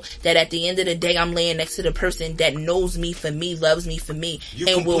know that at the end of the day, I'm laying next to the person that knows me for me, loves me for me,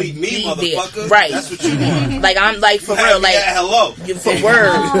 and will be there. Right. That's what you want. Like, I'm like, for real, like... hello. For word.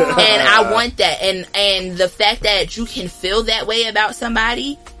 And I want that. And the fact that you can feel that way about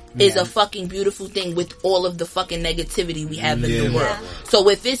somebody is a fucking beautiful thing with all of the fucking negativity we have in the world. So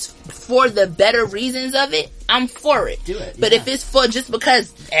if it's for the better reasons of it, I'm for it. Do it. But if it's for just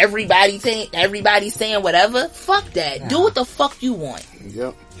because everybody's saying whatever, fuck that. Yeah. Do what the fuck you want.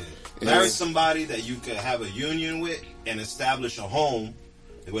 Yep. Yeah. Marry somebody that you can have a union with and establish a home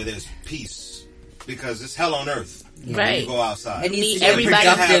where there's peace. Because it's hell on earth. Right. When you go outside. It needs to be everybody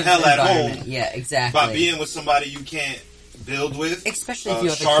a productive have hell at environment. home. Yeah, exactly. By being with somebody you can't build with, especially if you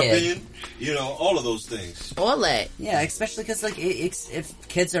have a kid, all of those things. All that, yeah, especially because if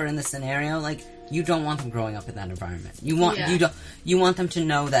kids are in the scenario, like, you don't want them growing up in that environment. You want them to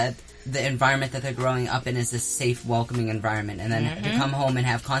know that the environment that they're growing up in is this safe, welcoming environment, and then to come home and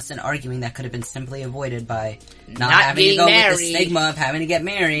have constant arguing that could have been simply avoided by not having to go with the stigma of having to get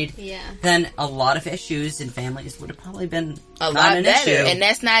married. Yeah. Then a lot of issues in families would have probably been a lot better, issue. and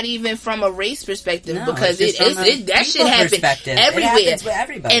that's not even from a race perspective, no, because that shit happens everywhere. It happens with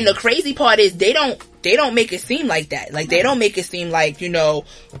everybody. And the crazy part is they don't they don't make it seem like that. Like, they don't make it seem like,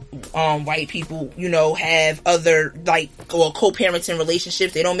 white people, have other, or co-parenting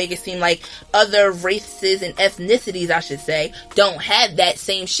relationships. They don't make it seem like other races and ethnicities, I should say, don't have that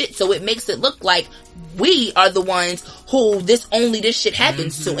same shit. So it makes it look like we are the ones who this shit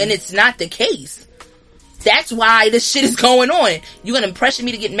happens to, and it's not the case. That's why this shit is going on. You gonna pressure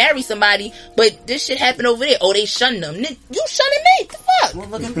me to get marry somebody, but this shit happened over there. Oh, they shun them. You shunning me? The fuck? Well,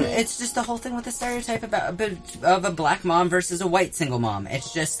 look, it's just the whole thing with the stereotype of a black mom versus a white single mom.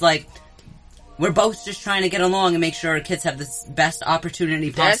 It's just like, we're both just trying to get along and make sure our kids have the best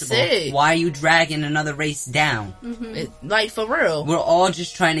opportunity possible. That's it. Why are you dragging another race down? Like, for real. We're all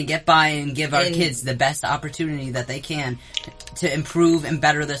just trying to get by and give our kids the best opportunity that they can to improve and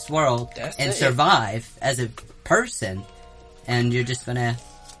better this world and survive as a person. And you're just gonna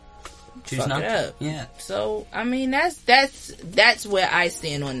choose Fuck not it to. up. Yeah. So, I mean, that's where I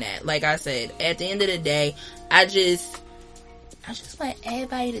stand on that. Like I said, at the end of the day, I just want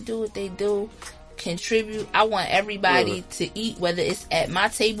everybody to do what they do, contribute. I want everybody to eat, whether it's at my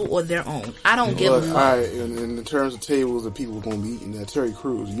table or their own. I don't give a fuck. Alright, in terms of tables that people are going to be eating at, Terry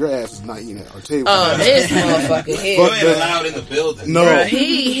Crews, your ass is not eating at our table. Oh, this motherfucker You here. ain't allowed in the building. No. Bruh,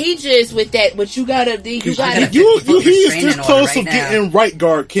 he just with that, but you gotta. He is this close to getting right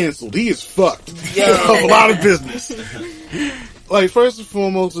guard canceled. He is fucked. A lot of business. Like, first and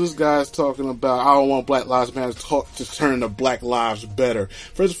foremost, this guy's talking about, I don't want Black Lives Matter to turn into Black Lives Better.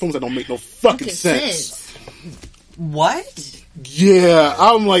 First and foremost, that don't make no fucking sense. What? Yeah,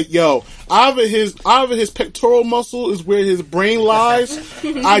 I'm like, yo, either his pectoral muscle is where his brain lies.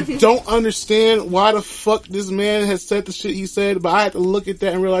 I don't understand why the fuck this man has said the shit he said, but I had to look at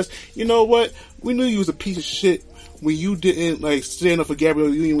that and realize, you know what? We knew you was a piece of shit when you didn't, stand up for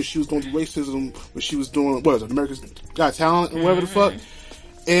Gabrielle Union when she was going through racism, when she was doing, what was it, America's Got Talent, or whatever the fuck.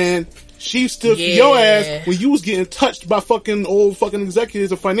 And she stood for your ass when you was getting touched by fucking old fucking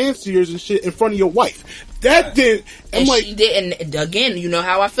executives or financiers and shit in front of your wife. That did, and she did, and again, you know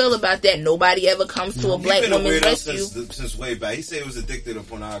how I feel about that. Nobody ever comes to a black woman's rescue. Since way back. He said he was addicted to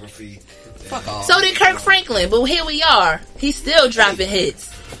pornography. Fuck off. So did Kirk Franklin, but here we are. He's still dropping hits.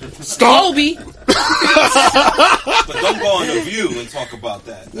 Stop. Kobe. But don't go on The View and talk about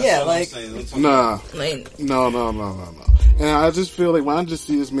that. That's what I'm saying. Don't talk No. And I just feel like when I just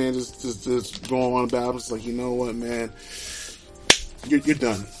see this man just going on about it, I'm just like, you know what, man, you're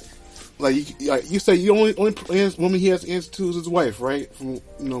done. Like you say, you only woman he has to answer to is his wife, right? From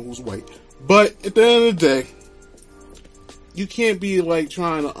who's white. But at the end of the day, you can't be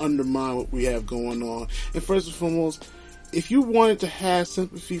trying to undermine what we have going on. And first and foremost, if you wanted to have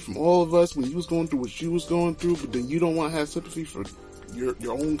sympathy from all of us when you was going through what you was going through, but then you don't want to have sympathy for your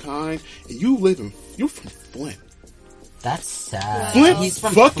own kind, and you're from Flint. That's sad. Flint, He's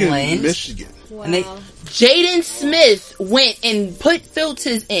from fucking Flint. Michigan. Wow. And Jaden Smith went and put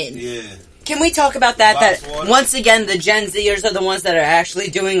filters in. Yeah. Can we talk about that? Box That water. once again, the Gen Zers are the ones that are actually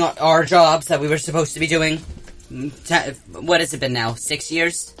doing our jobs that we were supposed to be doing. What has it been now? 6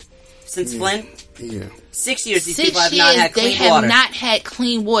 years since Flint? Yeah. 6 years. These 6 people have years not had they clean have water. not had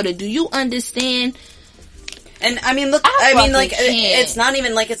clean water. Do you understand? And I mean, look. I I mean, like, fucking can't. it's not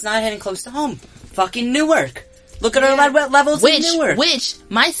even like it's not hitting close to home. Fucking Newark. Look at our lead levels in Newark. Which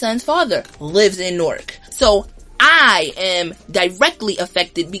my son's father lives in Newark. So I am directly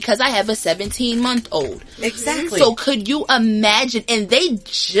affected because I have a 17-month-old. Exactly. So could you imagine? And they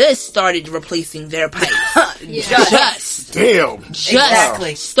just started replacing their pipes. Just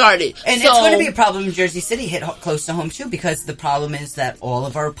Exactly. started. And so, it's going to be a problem in Jersey City, hit close to home too, because the problem is that all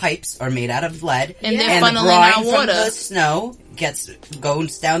of our pipes are made out of lead, And they're and the funneling brine our from water. the snow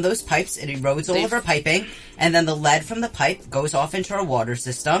goes down those pipes, it erodes all of our piping, and then the lead from the pipe goes off into our water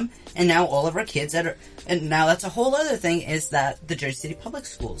system, and now all of our kids and now that's a whole other thing, is that the Jersey City public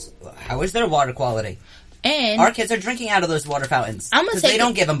schools, how is their water quality? And Our kids are drinking out of those water fountains I'ma because take they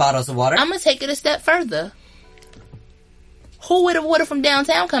don't give them bottles of water. I'm gonna take it a step further. Who with the water from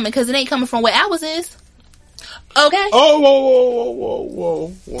downtown coming? Because it ain't coming from where ours is. Okay.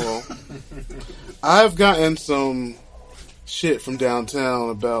 Oh, whoa. I've gotten some shit from downtown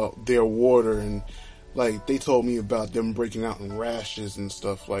about their water, and they told me about them breaking out in rashes and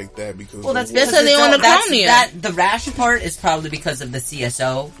stuff like that because Well, that's of the because they're on the chromium. the rash part is probably because of the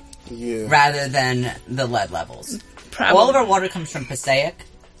CSO yeah, rather than the lead levels. Probably. All of our water comes from Passaic,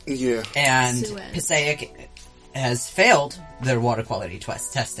 yeah. and Suez. Passaic has failed their water quality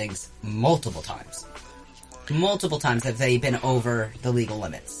testings multiple times. Multiple times have they been over the legal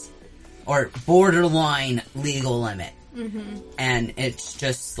limits. Or borderline legal limit. Mm-hmm. And it's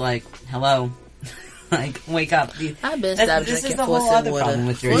just like, hello. Like, wake up. I've been stopped This is drinking the whole faucet other water. problem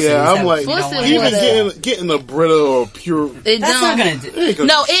with your Yeah, cities I'm that like, we don't Faucet wanna even water. getting a Brita or pure. It That's don't. not gonna do. Ain't gonna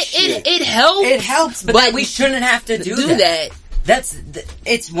No, do it shit. helps. It helps, but But we shouldn't have to do that.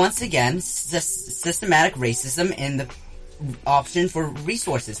 It's once again systematic racism in the option for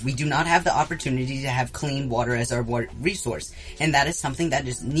resources. We do not have the opportunity to have clean water as our resource, and that is something that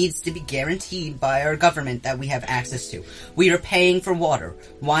just needs to be guaranteed by our government that we have access to. We are paying for water.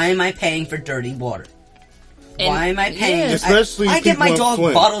 Why am I paying for dirty water? Why am I paying? Yeah. Especially I give my people in dog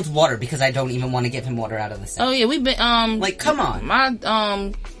Flint. bottled water because I don't even want to give him water out of the sink. Oh yeah, we've been Like, come on.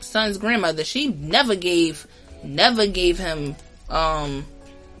 My son's grandmother, she never gave him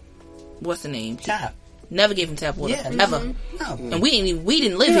what's the name? Tap. Never gave him tap water. Yeah. Ever. No. And we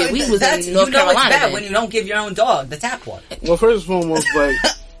didn't live here. We was That's- in North you know Carolina. It's bad then. when you don't give your own dog the tap water. Well, first and foremost, like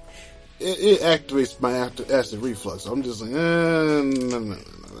it activates my acid reflux. I'm just like, no.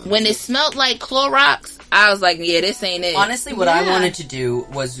 When it smelled like Clorox, I was like, yeah, this ain't it. Honestly, what I Yeah. wanted to do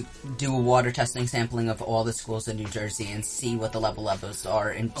was do a water testing sampling of all the schools in New Jersey and see what the levels are.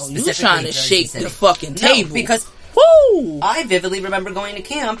 And Oh, you specifically trying to Jersey shake City. the fucking table. No, because Woo! I vividly remember going to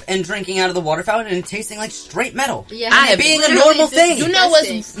camp and drinking out of the water fountain and it tasting like straight metal. Yeah, I have being a literally normal just thing. You know what's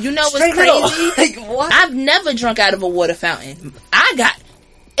disgusting. Straight crazy? metal. Like, what? I've never drunk out of a water fountain.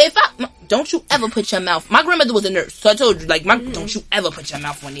 Don't you ever put your mouth. My grandmother was a nurse, so I told you, like, don't you ever put your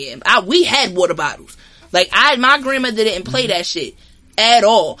mouth on there. We had water bottles. Like, my grandmother didn't play that shit at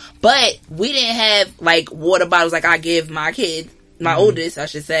all. But we didn't have, like, water bottles like I give my kid, my oldest, I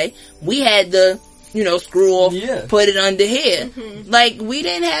should say. We had the, screw off, Yeah. put it under here. Like, we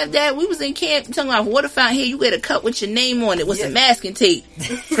didn't have that. We was in camp talking about water fountain here. You get a cup with your name on it with some masking tape.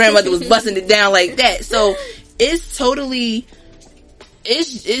 Grandmother was busting it down like that. So, it's totally...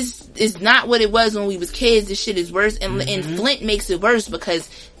 It's not what it was when we was kids. This shit is worse, and Flint makes it worse because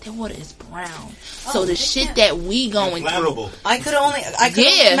their water is brown. So the shit that we going through, Flammable. I could only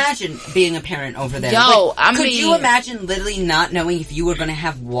imagine being a parent over there. Yo, could you imagine literally not knowing if you were going to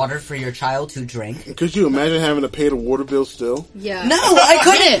have water for your child to drink? Could you imagine having to pay the water bill still? Yeah. No, I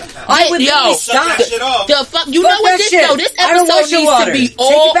couldn't. Yeah. I would Yo, literally Shut stop. that shit off. the fuck, you Fuck know what that this shit. though? This I don't want episode your needs water. to be Take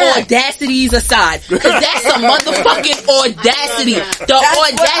all it back. audacities aside, because that's a motherfucking audacity. The That's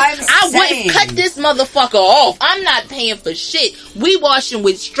what audacity. I I'm saying. wouldn't cut this motherfucker off. I'm not paying for shit. We washing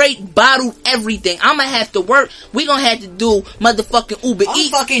with straight bottled everything. I'm gonna have to work. We gonna have to do motherfucking Uber I'll Eats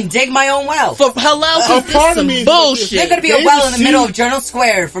fucking dig my own well. for hello. Cause this part of some me is bullshit. There's gonna be a They well in the receive- middle of Journal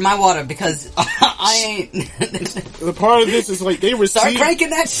Square for my water because I ain't. The part of this is like they Start received cranking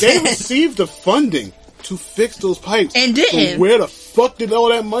that they shit. received the funding to fix those pipes And didn't. So where the fuck did all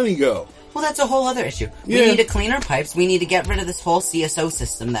that money go? Well, that's a whole other issue. We Yeah. need to clean our pipes. We need to get rid of this whole CSO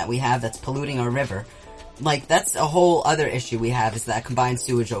system that we have that's polluting our river. Like, that's a whole other issue we have is that combined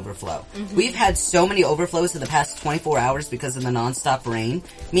sewage overflow. We've had so many overflows in the past 24 hours because of the nonstop rain,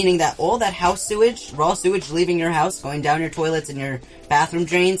 meaning that all that house sewage, raw sewage leaving your house, going down your toilets and your bathroom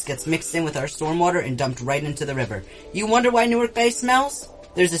drains, gets mixed in with our stormwater and dumped right into the river. You wonder why Newark Bay smells?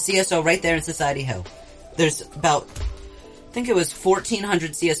 There's a CSO right there in Society Hill. There's about, I think it was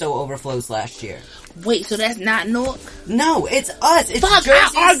 1,400 CSO overflows last year. Wait, so that's not Newark? No, it's us. It's Fuck,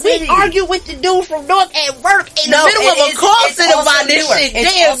 Jersey City. we argue with the dude from Newark at work in No, the middle it of a is- call it's center also about this Newark. shit.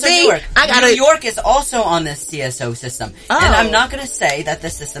 It's Damn, also see, Newark. I gotta. New York is also on this CSO system. Oh. And I'm not going to say that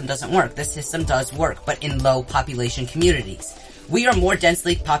this system doesn't work. This system does work, but in low population communities. We are more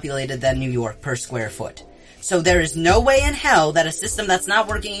densely populated than New York per square foot. So there is no way in hell that a system that's not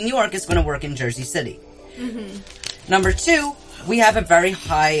working in New York is going to work in Jersey City. Number two, we have a very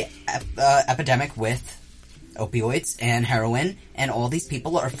high epidemic with opioids and heroin, and all these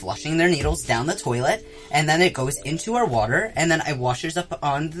people are flushing their needles down the toilet, and then it goes into our water, and then it washes up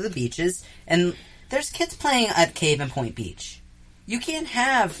onto the beaches, and there's kids playing at Cave and Point Beach. You can't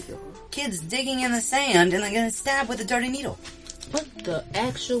have kids digging in the sand and they're gonna stab with a dirty needle. What the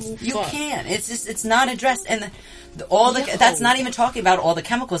actual You fuck? can't. It's just, it's not addressed, and Yo. that's not even talking about all the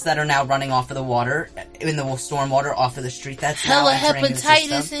chemicals that are now running off of the water, in the storm water off of the street. That's now Hella entering the hepatitis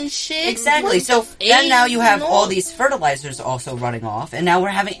system. and shit. Exactly. What So the then now you have fuck? all these fertilizers also running off, and now we're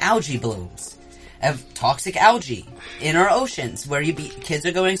having algae blooms of toxic algae in our oceans where kids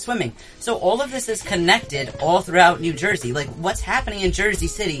are going swimming. So all of this is connected all throughout New Jersey. Like, what's happening in Jersey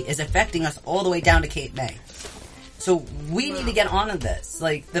City is affecting us all the way down to Cape May. So we need to get on to this.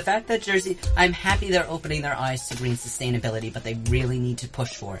 Like, the fact that I'm happy they're opening their eyes to green sustainability, but they really need to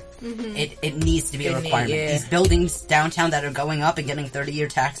push for it. It needs to be a requirement. yeah. These buildings downtown that are going up and getting 30-year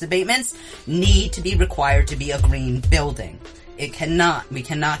tax abatements need to be required to be a green building. We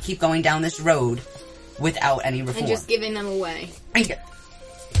cannot keep going down this road without any reform. And just giving them away.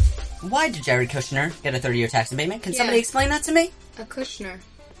 Why did Jared Kushner get a 30-year tax abatement? Can somebody explain that to me? A Kushner.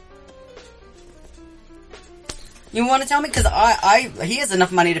 You want to tell me? Because he has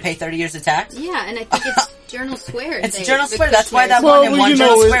enough money to pay 30 years of tax. Yeah, and I think it's Journal Square. It's Journal Square. That's why that Well, one in well, one you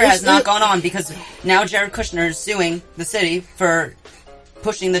Journal know, Square it's- has not gone on, because now Jared Kushner is suing the city for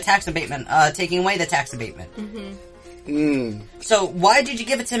pushing the tax abatement, taking away the tax abatement. So why did you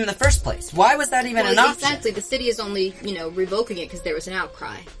give it to him in the first place? Why was that even an option? Exactly. The city is only, revoking it because there was an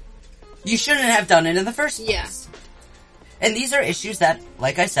outcry. You shouldn't have done it in the first place. Yeah. And these are issues that,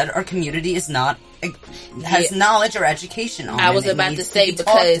 like I said, our community is not has knowledge or education on. I was and it about to needs say be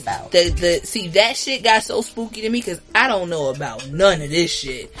talked because about. see that shit got so spooky to me because I don't know about none of this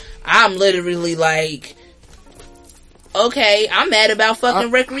shit. I'm literally like, okay, I'm mad about fucking You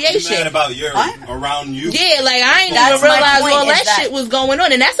recreation. mad about around you? Yeah, like I ain't That's even my realize point, all is that that- shit was going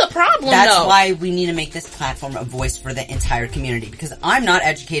on, and that's a problem. That's though. why we need to make this platform a voice for the entire community, because I'm not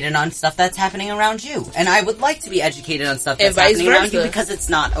educated on stuff that's happening around you. And I would like to be educated on stuff that's And vice happening around you versa. because it's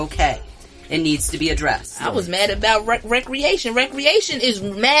not okay. It needs to be addressed. I was mad about recreation. Recreation is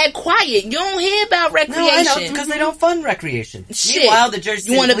mad quiet. You don't hear about recreation. No, I know, because they don't fund recreation. Shit. Meanwhile, the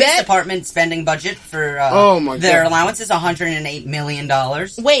Jersey You City wanna Police bet? Department spending budget for Oh my their God. allowance is $108 million.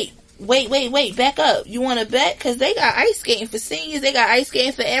 Wait, back up. You want to bet? Because they got ice skating for seniors. They got ice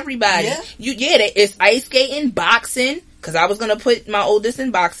skating for everybody. Yeah. It's ice skating, boxing. Because I was going to put my oldest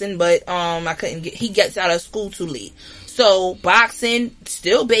in boxing, but I couldn't he gets out of school too late. So, boxing,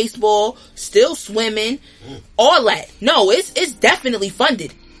 still baseball, still swimming, all that. No, it's definitely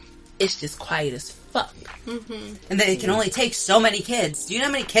funded. It's just quiet as fuck. And they can only take so many kids. Do you know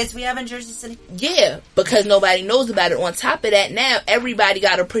how many kids we have in Jersey City? Yeah, because nobody knows about it. On top of that, now everybody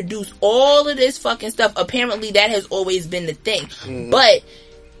got to produce all of this fucking stuff. Apparently, that has always been the thing. But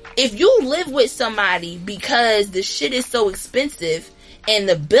if you live with somebody because the shit is so expensive and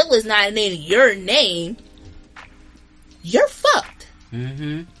the bill is not in your name, you're fucked.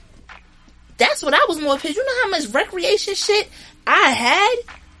 Mm-hmm. That's what I was more pissed. You know how much recreation shit I had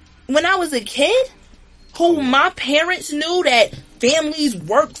when I was a kid? Who my parents knew that families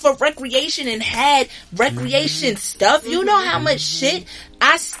worked for recreation and had recreation stuff. You know how much shit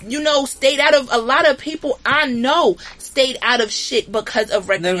I stayed out of. A lot of people I know stayed out of shit because of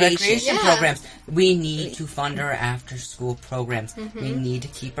The recreation. recreation programs. We need to fund our after-school programs. We need to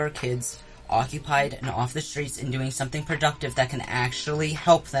keep our kids occupied and off the streets and doing something productive that can actually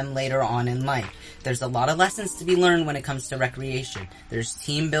help them later on in life. There's a lot of lessons to be learned when it comes to recreation. There's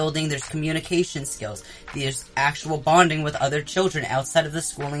team building, there's communication skills, there's actual bonding with other children outside of the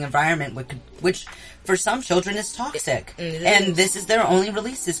schooling environment, which for some children is toxic. And this is their only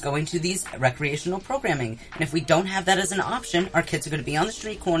release, is going to these recreational programming. And if we don't have that as an option, our kids are going to be on the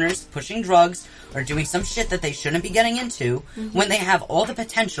street corners, pushing drugs, or doing some shit that they shouldn't be getting into, when they have all the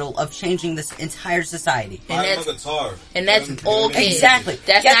potential of changing this entire society. Buy them a guitar. And that's all kids. Exactly.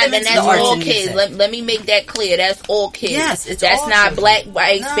 That's Get not. them And into that's the arts all and kids. music. Let me make that clear. That's all kids. Yes, it's that's all not children. black,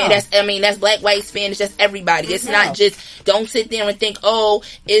 white, No. Spanish. That's black, white, Spanish. That's everybody. It's No. not just. Don't sit there and think, oh,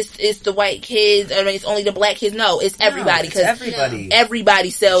 it's the white kids. I mean, it's only the black kids. No, it's everybody. It's Because everybody. everybody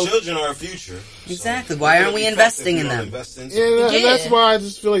sells. Children are our future. Exactly. So Why we're aren't we gonna be investing fucked if in we don't them? invest into Yeah, it. that's why I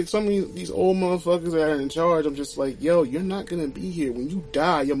just feel like some of these old motherfuckers that are in charge, I'm just like, yo, you're not gonna be here. When you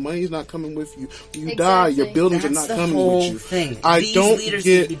die, your money's not coming with you. When you die, your Exactly. buildings That's are not the coming whole with you. thing. I These don't leaders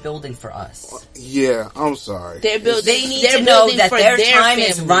need get. to be building for us. Yeah, I'm sorry. They're building. They need they're to know building that for their time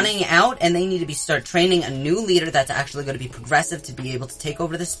is families. running out, and they need to start training a new leader that's actually going to be progressive to be able to take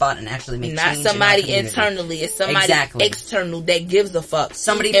over the spot and actually make Not change somebody in our community. internally. It's somebody Exactly. external that gives a fuck.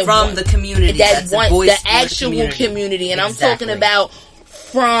 Somebody And from one- the community that that's a wants voice the for actual community. And I'm talking Exactly. about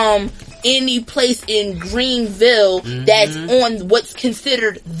from any place in Greenville that's on what's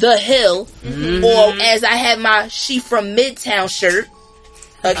considered the hill, or as I have my She From Midtown shirt,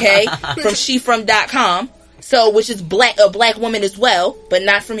 okay, from shefrom.com. So, which is a black woman as well, but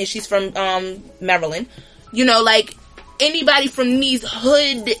not from here. She's from Maryland. You know, like anybody from these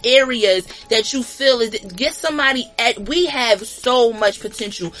hood areas that you feel is get somebody we have so much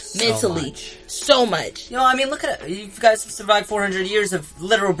potential mentally, so much. You know, I mean, look at it. You guys have survived 400 years of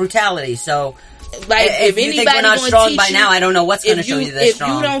literal brutality, so Like if you think we're not gonna strong teach by you- now, I don't know what's going to show you that if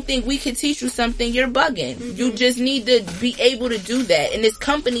strong. you don't think we could teach you something, you're bugging. You just need to be able to do that. And there's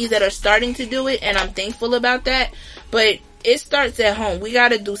companies that are starting to do it, and I'm thankful about that. But it starts at home. We got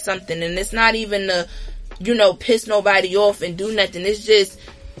to do something, and it's not even to, piss nobody off and do nothing. It's just,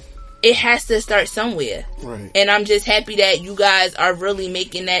 it has to start somewhere. Right. And I'm just happy that you guys are really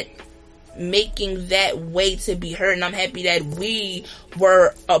making that way to be heard, and I'm happy that we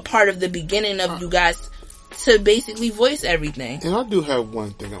were a part of the beginning of you guys to basically voice everything. And I do have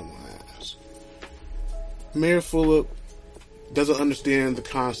one thing I want to Mayor Fulop doesn't understand the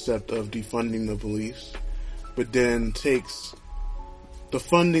concept of defunding the police, but then takes the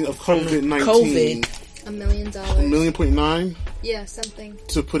funding of COVID-19, COVID. $1 million. $1.9 Yeah, something.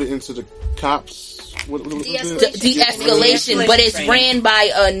 to put it into the cops. What was it? De-escalation, but it's ran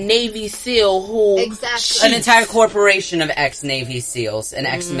by a Navy SEAL who... Exactly. An entire corporation of ex-Navy SEALs and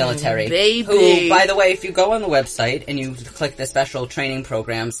ex-military. Baby. Who, by the way, if you go on the website and you click the special training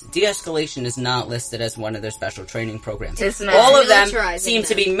programs, de-escalation is not listed as one of their special training programs. It's not. All of them Militarizing seem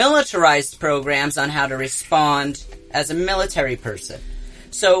to them. be militarized programs on how to respond as a military person.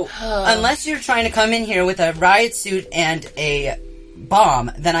 So, unless you're trying to come in here with a riot suit and a bomb,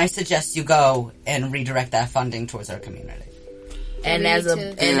 then I suggest you go and redirect that funding towards our community. And We as a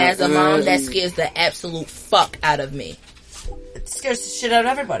need to- and as a mom, that scares the absolute fuck out of me. It scares the shit out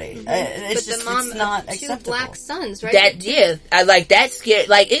of everybody. It's But just the mom it's not of two acceptable. black sons, right? That yeah, I like that scare.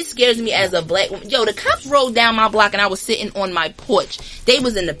 Like it scares me as a black woman. Yo, the cops rolled down my block and I was sitting on my porch. They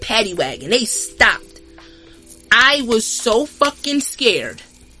was in the paddy wagon. They stopped. I was so fucking scared.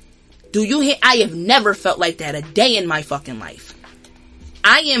 Do you hear? I have never felt like that a day in my fucking life.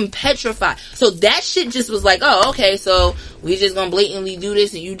 I am petrified. So that shit just was like, oh, okay, so we just gonna blatantly do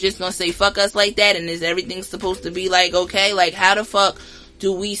this and you just gonna say fuck us like that and is everything supposed to be like, okay? Like, how the fuck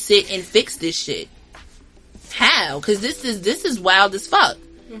do we sit and fix this shit? How? Cause this is wild as fuck.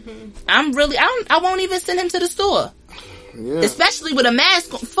 I won't even send him to the store. Yeah. Especially with a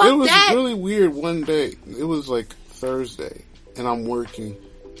mask on. Fuck It was that. really weird one day. It was like Thursday, and I'm working,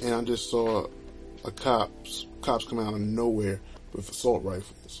 and I just saw cops come out of nowhere with assault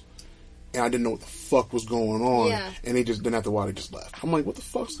rifles. And I didn't know what the fuck was going on. Yeah. And then after a while, they just left. I'm like, what the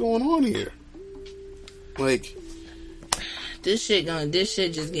fuck's going on here? Like, This shit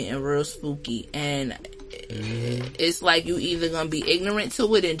just getting real spooky, and it's like you either gonna be ignorant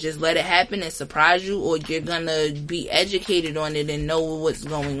to it and just let it happen and surprise you, or you're gonna be educated on it and know what's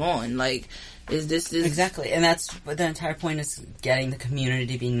going on. Like, Exactly, and that's what the entire point is: getting the community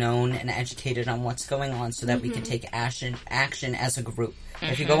to be known and educated on what's going on, so that we can take action as a group.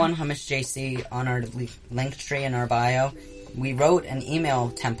 If you go on Hummus JC on our link tree in our bio, we wrote an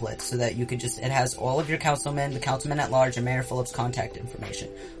email template so that you could it has all of your councilmen, the councilman at large, and Mayor Phillip's contact information.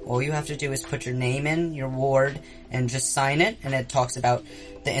 All you have to do is put your name in, your ward, and just sign it, and it talks about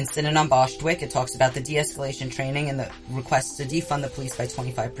the incident on Bostwick, it talks about the de-escalation training and the request to defund the police by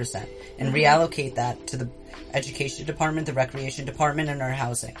 25%, and reallocate that to the education department, the recreation department, and our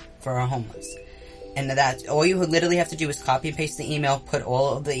housing for our homeless. And that, all you literally have to do is copy and paste the email, put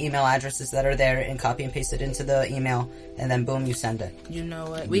all of the email addresses that are there, and copy and paste it into the email, and then boom, you send it. you know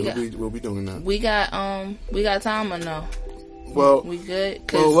what we'll be doing that. we got time or no? Well, We good?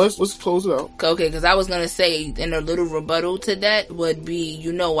 let's close it out. Okay, because I was going to say, in a little rebuttal to that would be,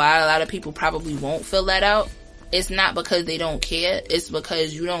 you know why a lot of people probably won't fill that out? It's not because they don't care. It's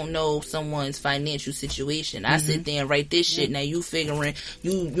because you don't know someone's financial situation. I sit there and write this shit. Now you figuring,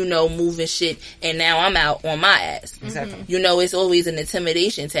 you know, moving shit. And now I'm out on my ass. Exactly. You know, it's always an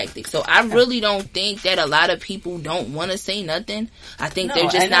intimidation tactic. So I really don't think that a lot of people don't want to say nothing. I think they're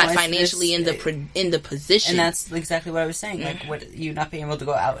just not financially in the position. And that's exactly what I was saying. Like, what you not being able to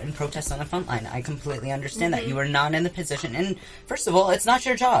go out and protest on the front line. I completely understand that. You are not in the position. And first of all, it's not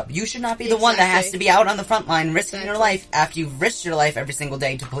your job. You should not be the one that has to be out on the front line risking your life after you've risked your life every single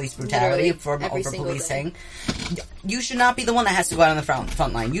day to police brutality for over policing. You should not be the one that has to go out on the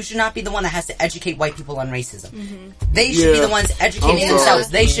front line. You should not be the one that has to educate white people on racism. They should be the ones educating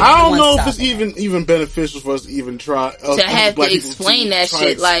themselves. They should be the ones I don't know if it's stopping even beneficial for us to even try to have to explain that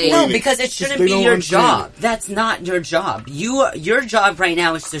shit. Like, no, because it shouldn't They be don't your understand job. That's not your job. Your job right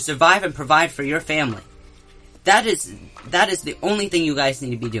now is to survive and provide for your family. That is the only thing you guys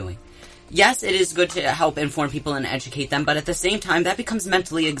need to be doing. Yes, it is good to help inform people and educate them, but at the same time, that becomes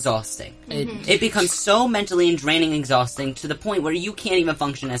mentally exhausting. It becomes so mentally and draining exhausting to the point where you can't even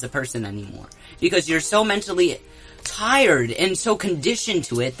function as a person anymore. Because you're so mentally tired and so conditioned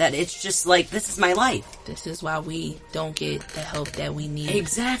to it that it's just like, this is my life. This is why we don't get the help that we need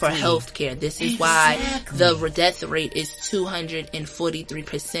Exactly. for health care. This is why the death rate is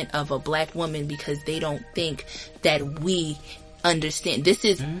 243% of a black woman, because they don't think that we understand. This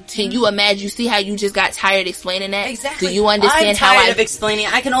is, can you imagine, you see how you just got tired explaining that? Exactly. Do you understand I'm how tired of explaining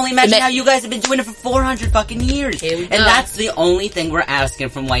it. I can only imagine how you guys have been doing it for 400 fucking years. Here we And go. that's the only thing we're asking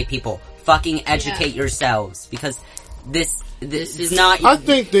from white people. Fucking educate yourselves. Because this is not, I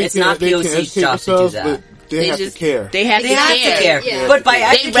think they it's can, not they can POC's educate job to do themselves, that. but they have just to care. They have They to have care. to care. Yeah. But by They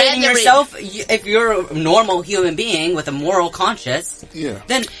educating rather yourself, if you're a normal human being with a moral conscience, Yeah.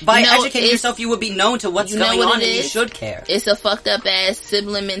 then by You know, educating yourself, you would be known to what's you know going what on it and you is? should care. It's a fucked up ass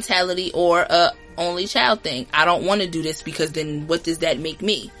sibling mentality or a only child thing. I don't want to do this because then what does that make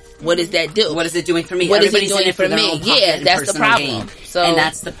me? What does that do? What is it doing for me? What is it Everybody's doing in it for their me? own pocket Yeah, and that's the personal problem. gain. So- and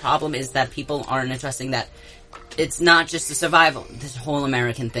that's the problem, is that people aren't addressing that. It's not just a survival. This whole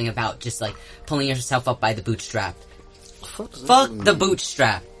American thing about just like pulling yourself up by the bootstrap. Fuck the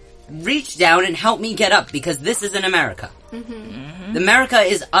bootstrap. Reach down and help me get up, because this is in America. America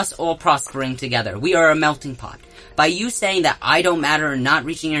is us all prospering together. We are a melting pot. By you saying that I don't matter and not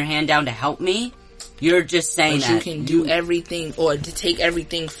reaching your hand down to help me, you're just saying But that you can do everything, or to take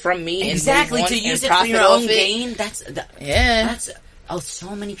everything from me exactly and to move on use and it for profit your off own it. gain. Yeah. That's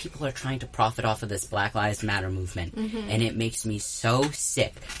so many people are trying to profit off of this Black Lives Matter movement, and it makes me so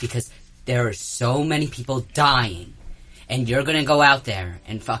sick because there are so many people dying, and you're gonna go out there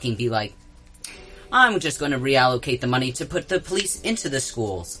and fucking be like, I'm just going to reallocate the money to put the police into the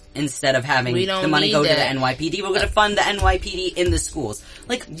schools instead of having We don't the money need go to the that. NYPD. We're going to fund the NYPD in the schools.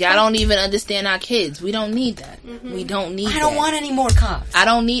 Like, Y'all don't even understand our kids. We don't need that. We don't need I don't that. want any more cops. I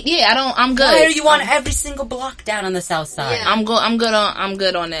don't need, I'm good. Why are you on every single block down on the south side? Yeah. I'm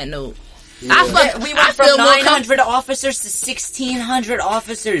good on that note. We went I from feel more 900 officers to 1,600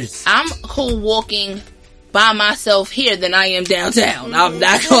 officers. I'm cool walking by myself here than I am downtown. I'm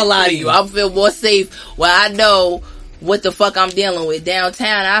not gonna lie to you. I feel more safe where I know what the fuck I'm dealing with.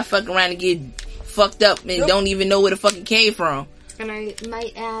 Downtown, I fuck around and get fucked up and don't even know where the fuck it came from. And I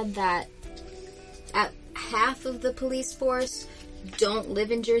might add that at half of the police force don't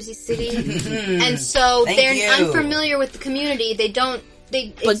live in Jersey City, and so Thank they're you. unfamiliar with the community.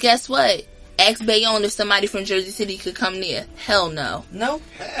 But guess what? Ask Bayonne if somebody from Jersey City could come near. Hell no. No?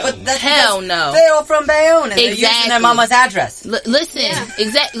 But that's Hell because no. They're all from Bayonne and they're using Exactly. their mama's address. Listen,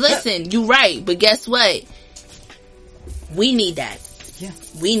 Yeah. Listen, you right, but guess what? We need that. Yeah.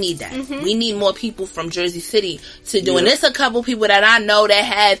 We need that. We need more people from Jersey City to do. And there's a couple people that I know that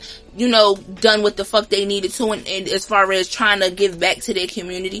have, done what the fuck they needed to, and as far as trying to give back to their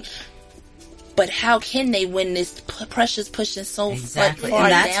community. But how can they when this pressure's pushing so Exactly. far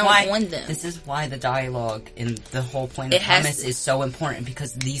And that's down why on them? this is why the dialogue and the whole point It of has Hummus to. is so important,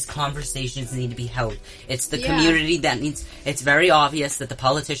 because these conversations need to be held. It's the Yeah. community that needs. It's very obvious that the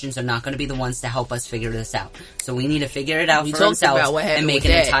politicians are not going to be the ones to help us figure this out. So we need to figure it out We for talked ourselves about what happened and make with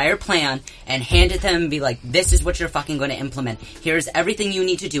an that. entire plan and hand it to them and be like, this is what you're fucking going to implement. Here's everything you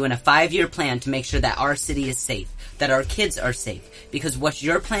need to do in a 5-year plan to make sure that our city is safe, that our kids are safe. Because what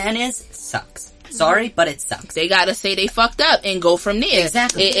your plan is sucks. Sorry, but it sucks. They gotta say they fucked up and go from there.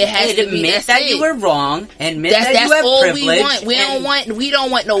 Exactly. It has to be admit that's that it. you were wrong. Admit that That's you have all privilege. we want. We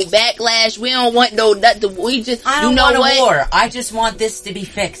don't want no backlash. We don't want no nothing. We just, I don't you know want a what? war. I just want this to be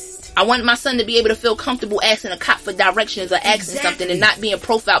fixed. I want my son to be able to feel comfortable asking a cop for directions or asking Exactly. something and not being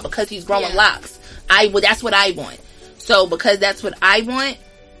profiled because he's growing Yeah. locks. That's what I want. So because that's what I want,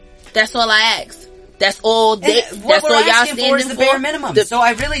 that's all I ask. That's all. And That's what all we're y'all asking standing for is the bare minimum. The- So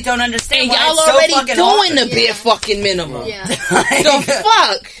I really don't understand and why y'all it's so already fucking doing the awkward. bare fucking minimum. Yeah. The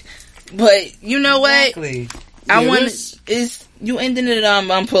fuck. But you know what? Exactly. I Yeah, want this- is you ending it.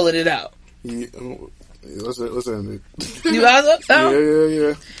 I'm pulling it out. Yeah, let's end it. You guys up? Oh,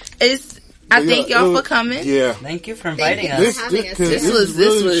 Yeah. it's. I Yeah, thank y'all for coming. Yeah. Thank you for Thank inviting you. us. This, having this, us 'cause here. this This is was-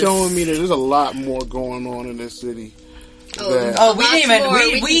 really this showing me that there's a lot more going on in this city. Oh, that- Oh, we Lots didn't even. more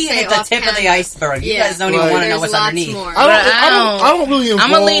We we can hit say the off tip of the camera. iceberg. You Yeah. guys don't even Right. want to know There's what's lots underneath. more. I don't really involve.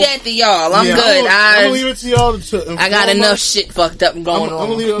 I'm gonna leave that to y'all. I'm Yeah, good. I'm gonna leave it to y'all to I got inform enough us. shit fucked up going I'm on.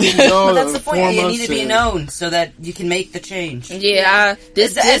 gonna leave it to y'all But that's to the point. inform You us need to be and- known so that you can make the change. Yeah,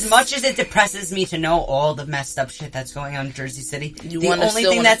 As much as it depresses me to know all the messed up shit that's going on in Jersey City, You the wanna only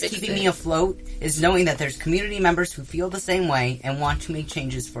still thing wanna that's fix keeping it. me afloat is knowing that there's community members who feel the same way and want to make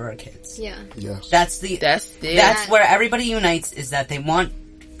changes for our kids. Yeah. Yes. That's That's where everybody unites, is that they want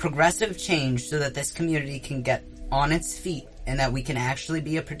progressive change so that this community can get on its feet and that we can actually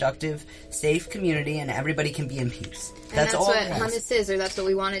be a productive, safe community and everybody can be in peace. And that's all what it is. Hummus is, or that's what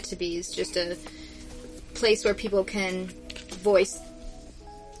we want it to be, is just a place where people can voice,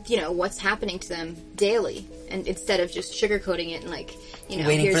 what's happening to them daily. And instead of just sugarcoating it and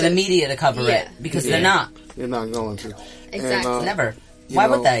Waiting here's for the a- media to cover Yeah. it because Yeah. they're not. You're not going to. Exactly. And, Never. you Why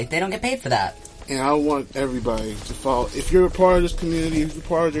know- would they? They don't get paid for that. And I want everybody to follow. If you're a part of this community, if you're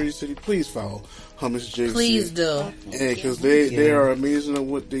part of Jersey City, please follow Hummus JC. please do. Because they are amazing at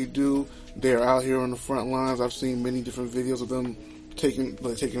what they do. They're out here on the front lines. I've seen many different videos of them taking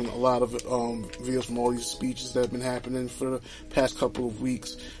a lot of videos from all these speeches that have been happening for the past couple of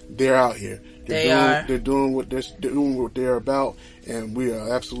weeks. They're out here. They're doing what they're about, and we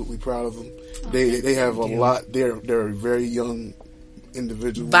are absolutely proud of them. They have a lot. They're a very young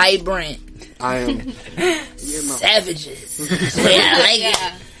individual. Vibrant I am. savages. Yeah, I like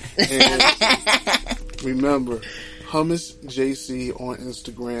it. And remember, Hummus JC on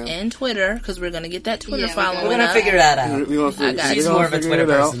Instagram. And Twitter, because we're going to get that Twitter Yeah, following. We're gonna figure that out. I got She's you. more of a Twitter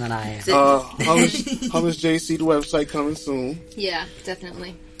person than I am. Hummus JC, the website coming soon. Yeah,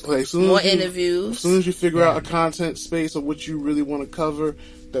 definitely. Like, More interviews. As soon as you figure out a content space of what you really want to cover,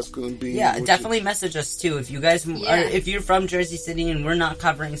 that's going to be. Yeah, definitely message us too. If you guys are, if you're from Jersey City and we're not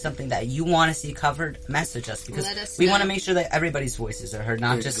covering something that you want to see covered, message us because Let us we know. want to make sure that everybody's voices are heard,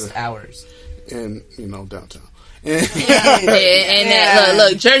 not just ours. And, downtown.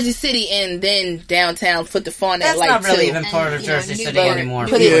 Look, Jersey City and then downtown put the font at That's like not really two. even part of And, Jersey New City York. anymore.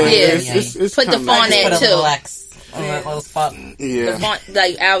 Put it- it's Put the kinda- font Put at a two. little X on that little spot. Yeah. The font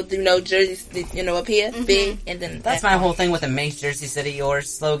like out, Jersey, up here, big, and then That's my whole thing with the Make Jersey City Yours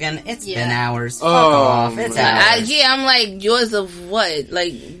slogan. It's Yeah. been hours. Fuck Oh, off. It's man. hours. I'm like, yours of what?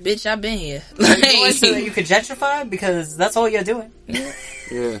 Like, bitch, I've been here. Yours so that you could gentrify because that's all you're doing.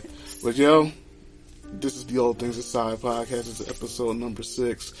 Yeah. But yo, this is the All Things Aside podcast. It's episode number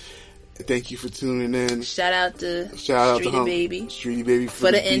 6. Thank you for tuning in. Shout out to Shout out to Streety Baby Streety Baby for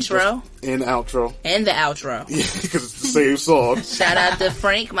the beat intro and outro. and the outro. Yeah, because it's the same song. Shout out to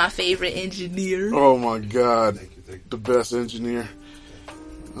Frank, my favorite engineer. Oh my god, Thank you. the best engineer.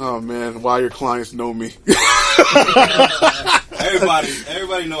 Oh man, why your clients know me?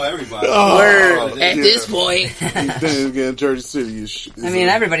 Everybody know everybody. Word at yeah. this point. Then again, Jersey City is. I mean,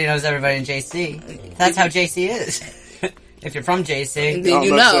 everybody knows everybody in JC. That's how JC is. If you're from JC, Then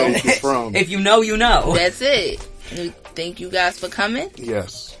you I'm not saying know. you're from. if you know, you know. That's it. Thank you guys for coming.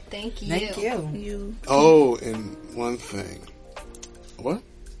 Yes. Thank you. Thank you. You Oh, and one thing. What?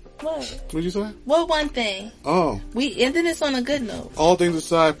 what? What'd you say? What one thing? Oh, We ended this on a good note. All Things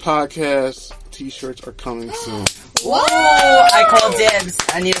Aside podcast t-shirts are coming soon. Whoa! I call dibs.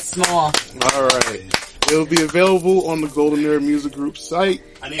 I need a small. All right. It'll be available on the Golden Era Music Group site.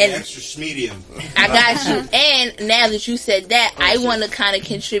 I need And- an extra medium. I got you. And now that you said that, I want to kind of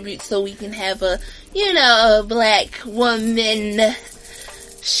contribute so we can have a black woman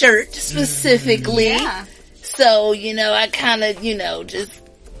shirt specifically. Yeah. So, I kind of, just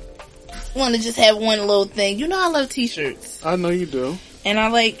want to just have one little thing. I love t-shirts. I know you do. And I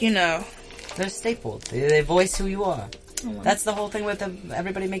like, They're stapled. They voice who you are. That's the whole thing with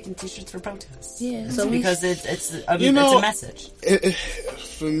everybody making T-shirts for protests. Yeah, It's so we- because it's a know- message.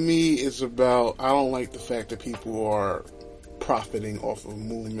 For me, it's about, I don't like the fact that people are profiting off of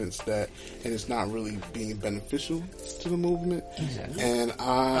movements and it's not really being beneficial to the movement. Exactly. And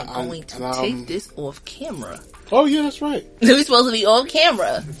I'm going to take this off camera. Oh yeah, that's right. We're supposed to be off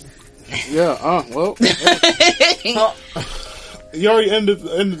camera. Yeah. Well, Well, you already ended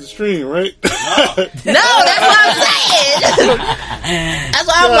the stream, right? No, that's what I'm saying. That's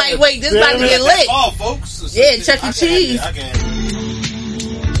why I'm like, wait, this about to get lit. Oh, folks. Yeah, Chuck E. Cheese. I can